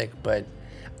work ethic, but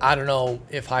I don't know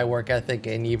if high work ethic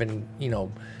and even, you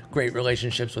know, great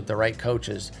relationships with the right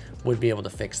coaches would be able to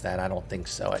fix that. I don't think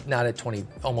so. Not at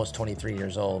almost 23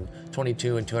 years old,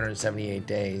 22 and 278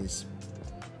 days.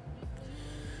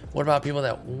 What about people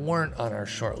that weren't on our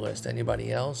short list?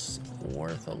 Anybody else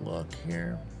worth a look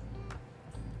here?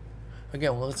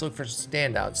 Again, well, let's look for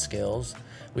standout skills.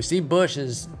 We see Bush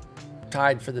is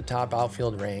tied for the top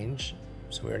outfield range,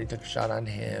 so we already took a shot on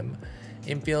him.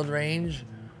 Infield range,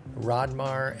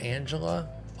 Rodmar Angela.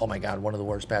 Oh my God, one of the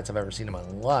worst bats I've ever seen in my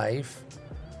life.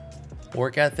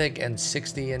 Work ethic and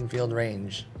 60 infield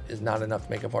range is not enough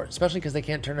to make up for it, especially because they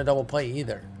can't turn a double play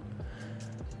either.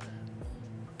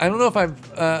 I don't know if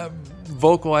I've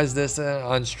vocalized this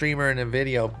on streamer and in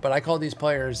video, but I call these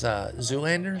players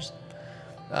Zoolanders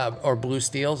or Blue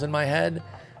Steels in my head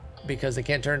because they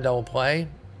can't turn a double play.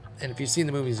 And if you've seen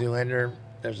the movie Zoolander,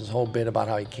 there's this whole bit about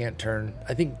how he can't turn.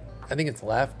 I think it's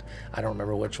left. I don't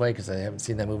remember which way because I haven't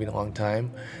seen that movie in a long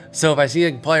time. So if I see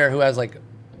a player who has like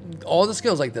all the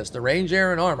skills like this, the range,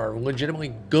 air, and arm are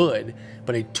legitimately good,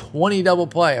 but a 20 double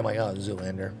play, I'm like, oh,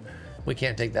 Zoolander. We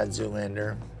can't take that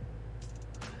Zoolander.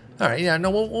 All right, yeah, no,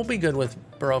 we'll be good with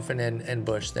Barofin and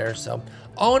Bush there. So,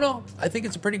 all in all, I think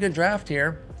it's a pretty good draft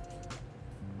here.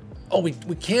 Oh, we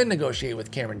can negotiate with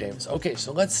Cameron Davis. Okay,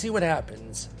 so let's see what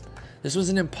happens. This was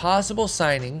an impossible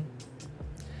signing.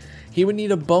 He would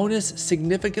need a bonus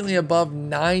significantly above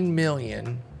 $9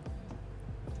 million.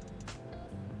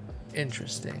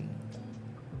 Interesting.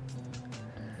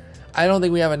 I don't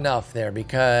think we have enough there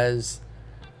because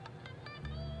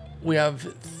we have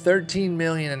 $13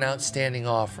 million in outstanding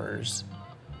offers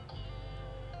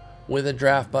with a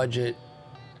draft budget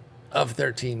of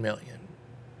 $13 million.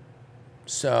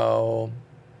 So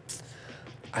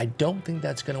I don't think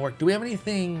that's going to work. Do we have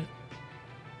anything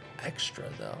extra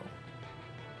though?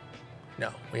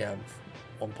 No, we have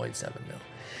 1.7 mil.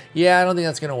 Yeah, I don't think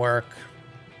that's going to work.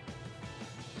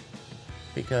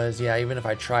 Because, yeah, even if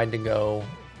I tried to go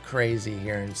crazy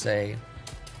here and say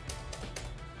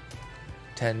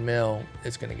 10 mil,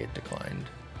 it's going to get declined.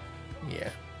 Yeah.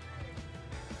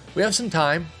 We have some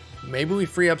time. Maybe we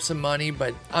free up some money,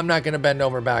 but I'm not going to bend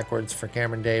over backwards for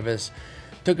Cameron Davis.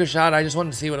 Took a shot. I just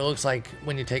wanted to see what it looks like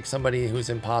when you take somebody who's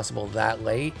impossible that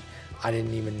late. I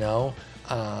didn't even know.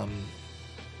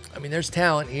 I mean, there's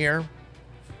talent here,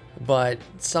 but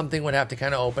something would have to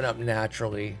kind of open up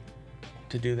naturally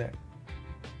to do that.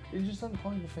 Did you just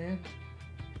unplug the fan?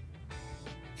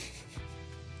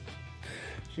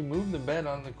 She moved the bed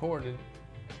on the cord and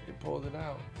it pulled it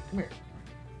out. Come here.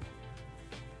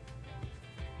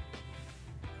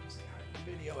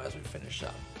 Video as we finish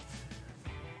up.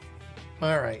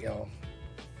 All right, y'all.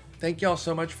 Thank y'all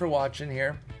so much for watching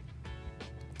here.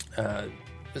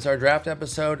 This is our draft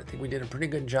episode. I think we did a pretty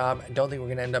good job. I don't think we're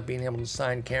going to end up being able to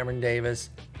sign Cameron Davis.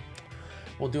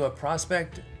 We'll do a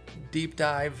prospect deep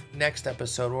dive next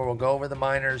episode where we'll go over the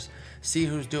minors, see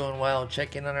who's doing well,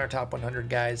 check in on our top 100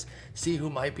 guys, see who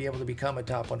might be able to become a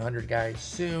top 100 guy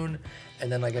soon.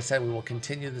 And then, like I said, we will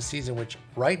continue the season, which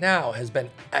right now has been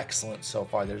excellent so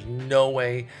far. There's no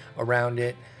way around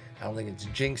it. I don't think it's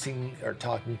jinxing or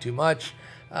talking too much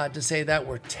to say that.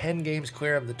 We're 10 games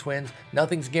clear of the Twins.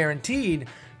 Nothing's guaranteed,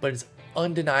 but it's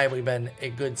undeniably been a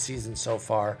good season so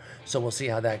far. So we'll see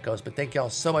how that goes. But thank you all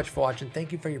so much for watching.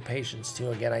 Thank you for your patience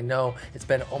too. Again, I know it's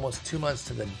been almost 2 months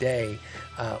to the day.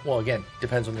 Well, again,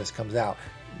 depends when this comes out.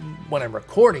 When I'm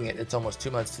recording it, it's almost 2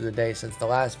 months to the day since the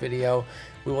last video.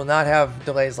 We will not have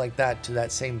delays like that to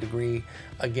that same degree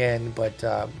again, but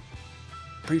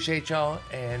appreciate y'all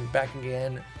and back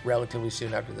again relatively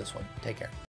soon after this one. Take care.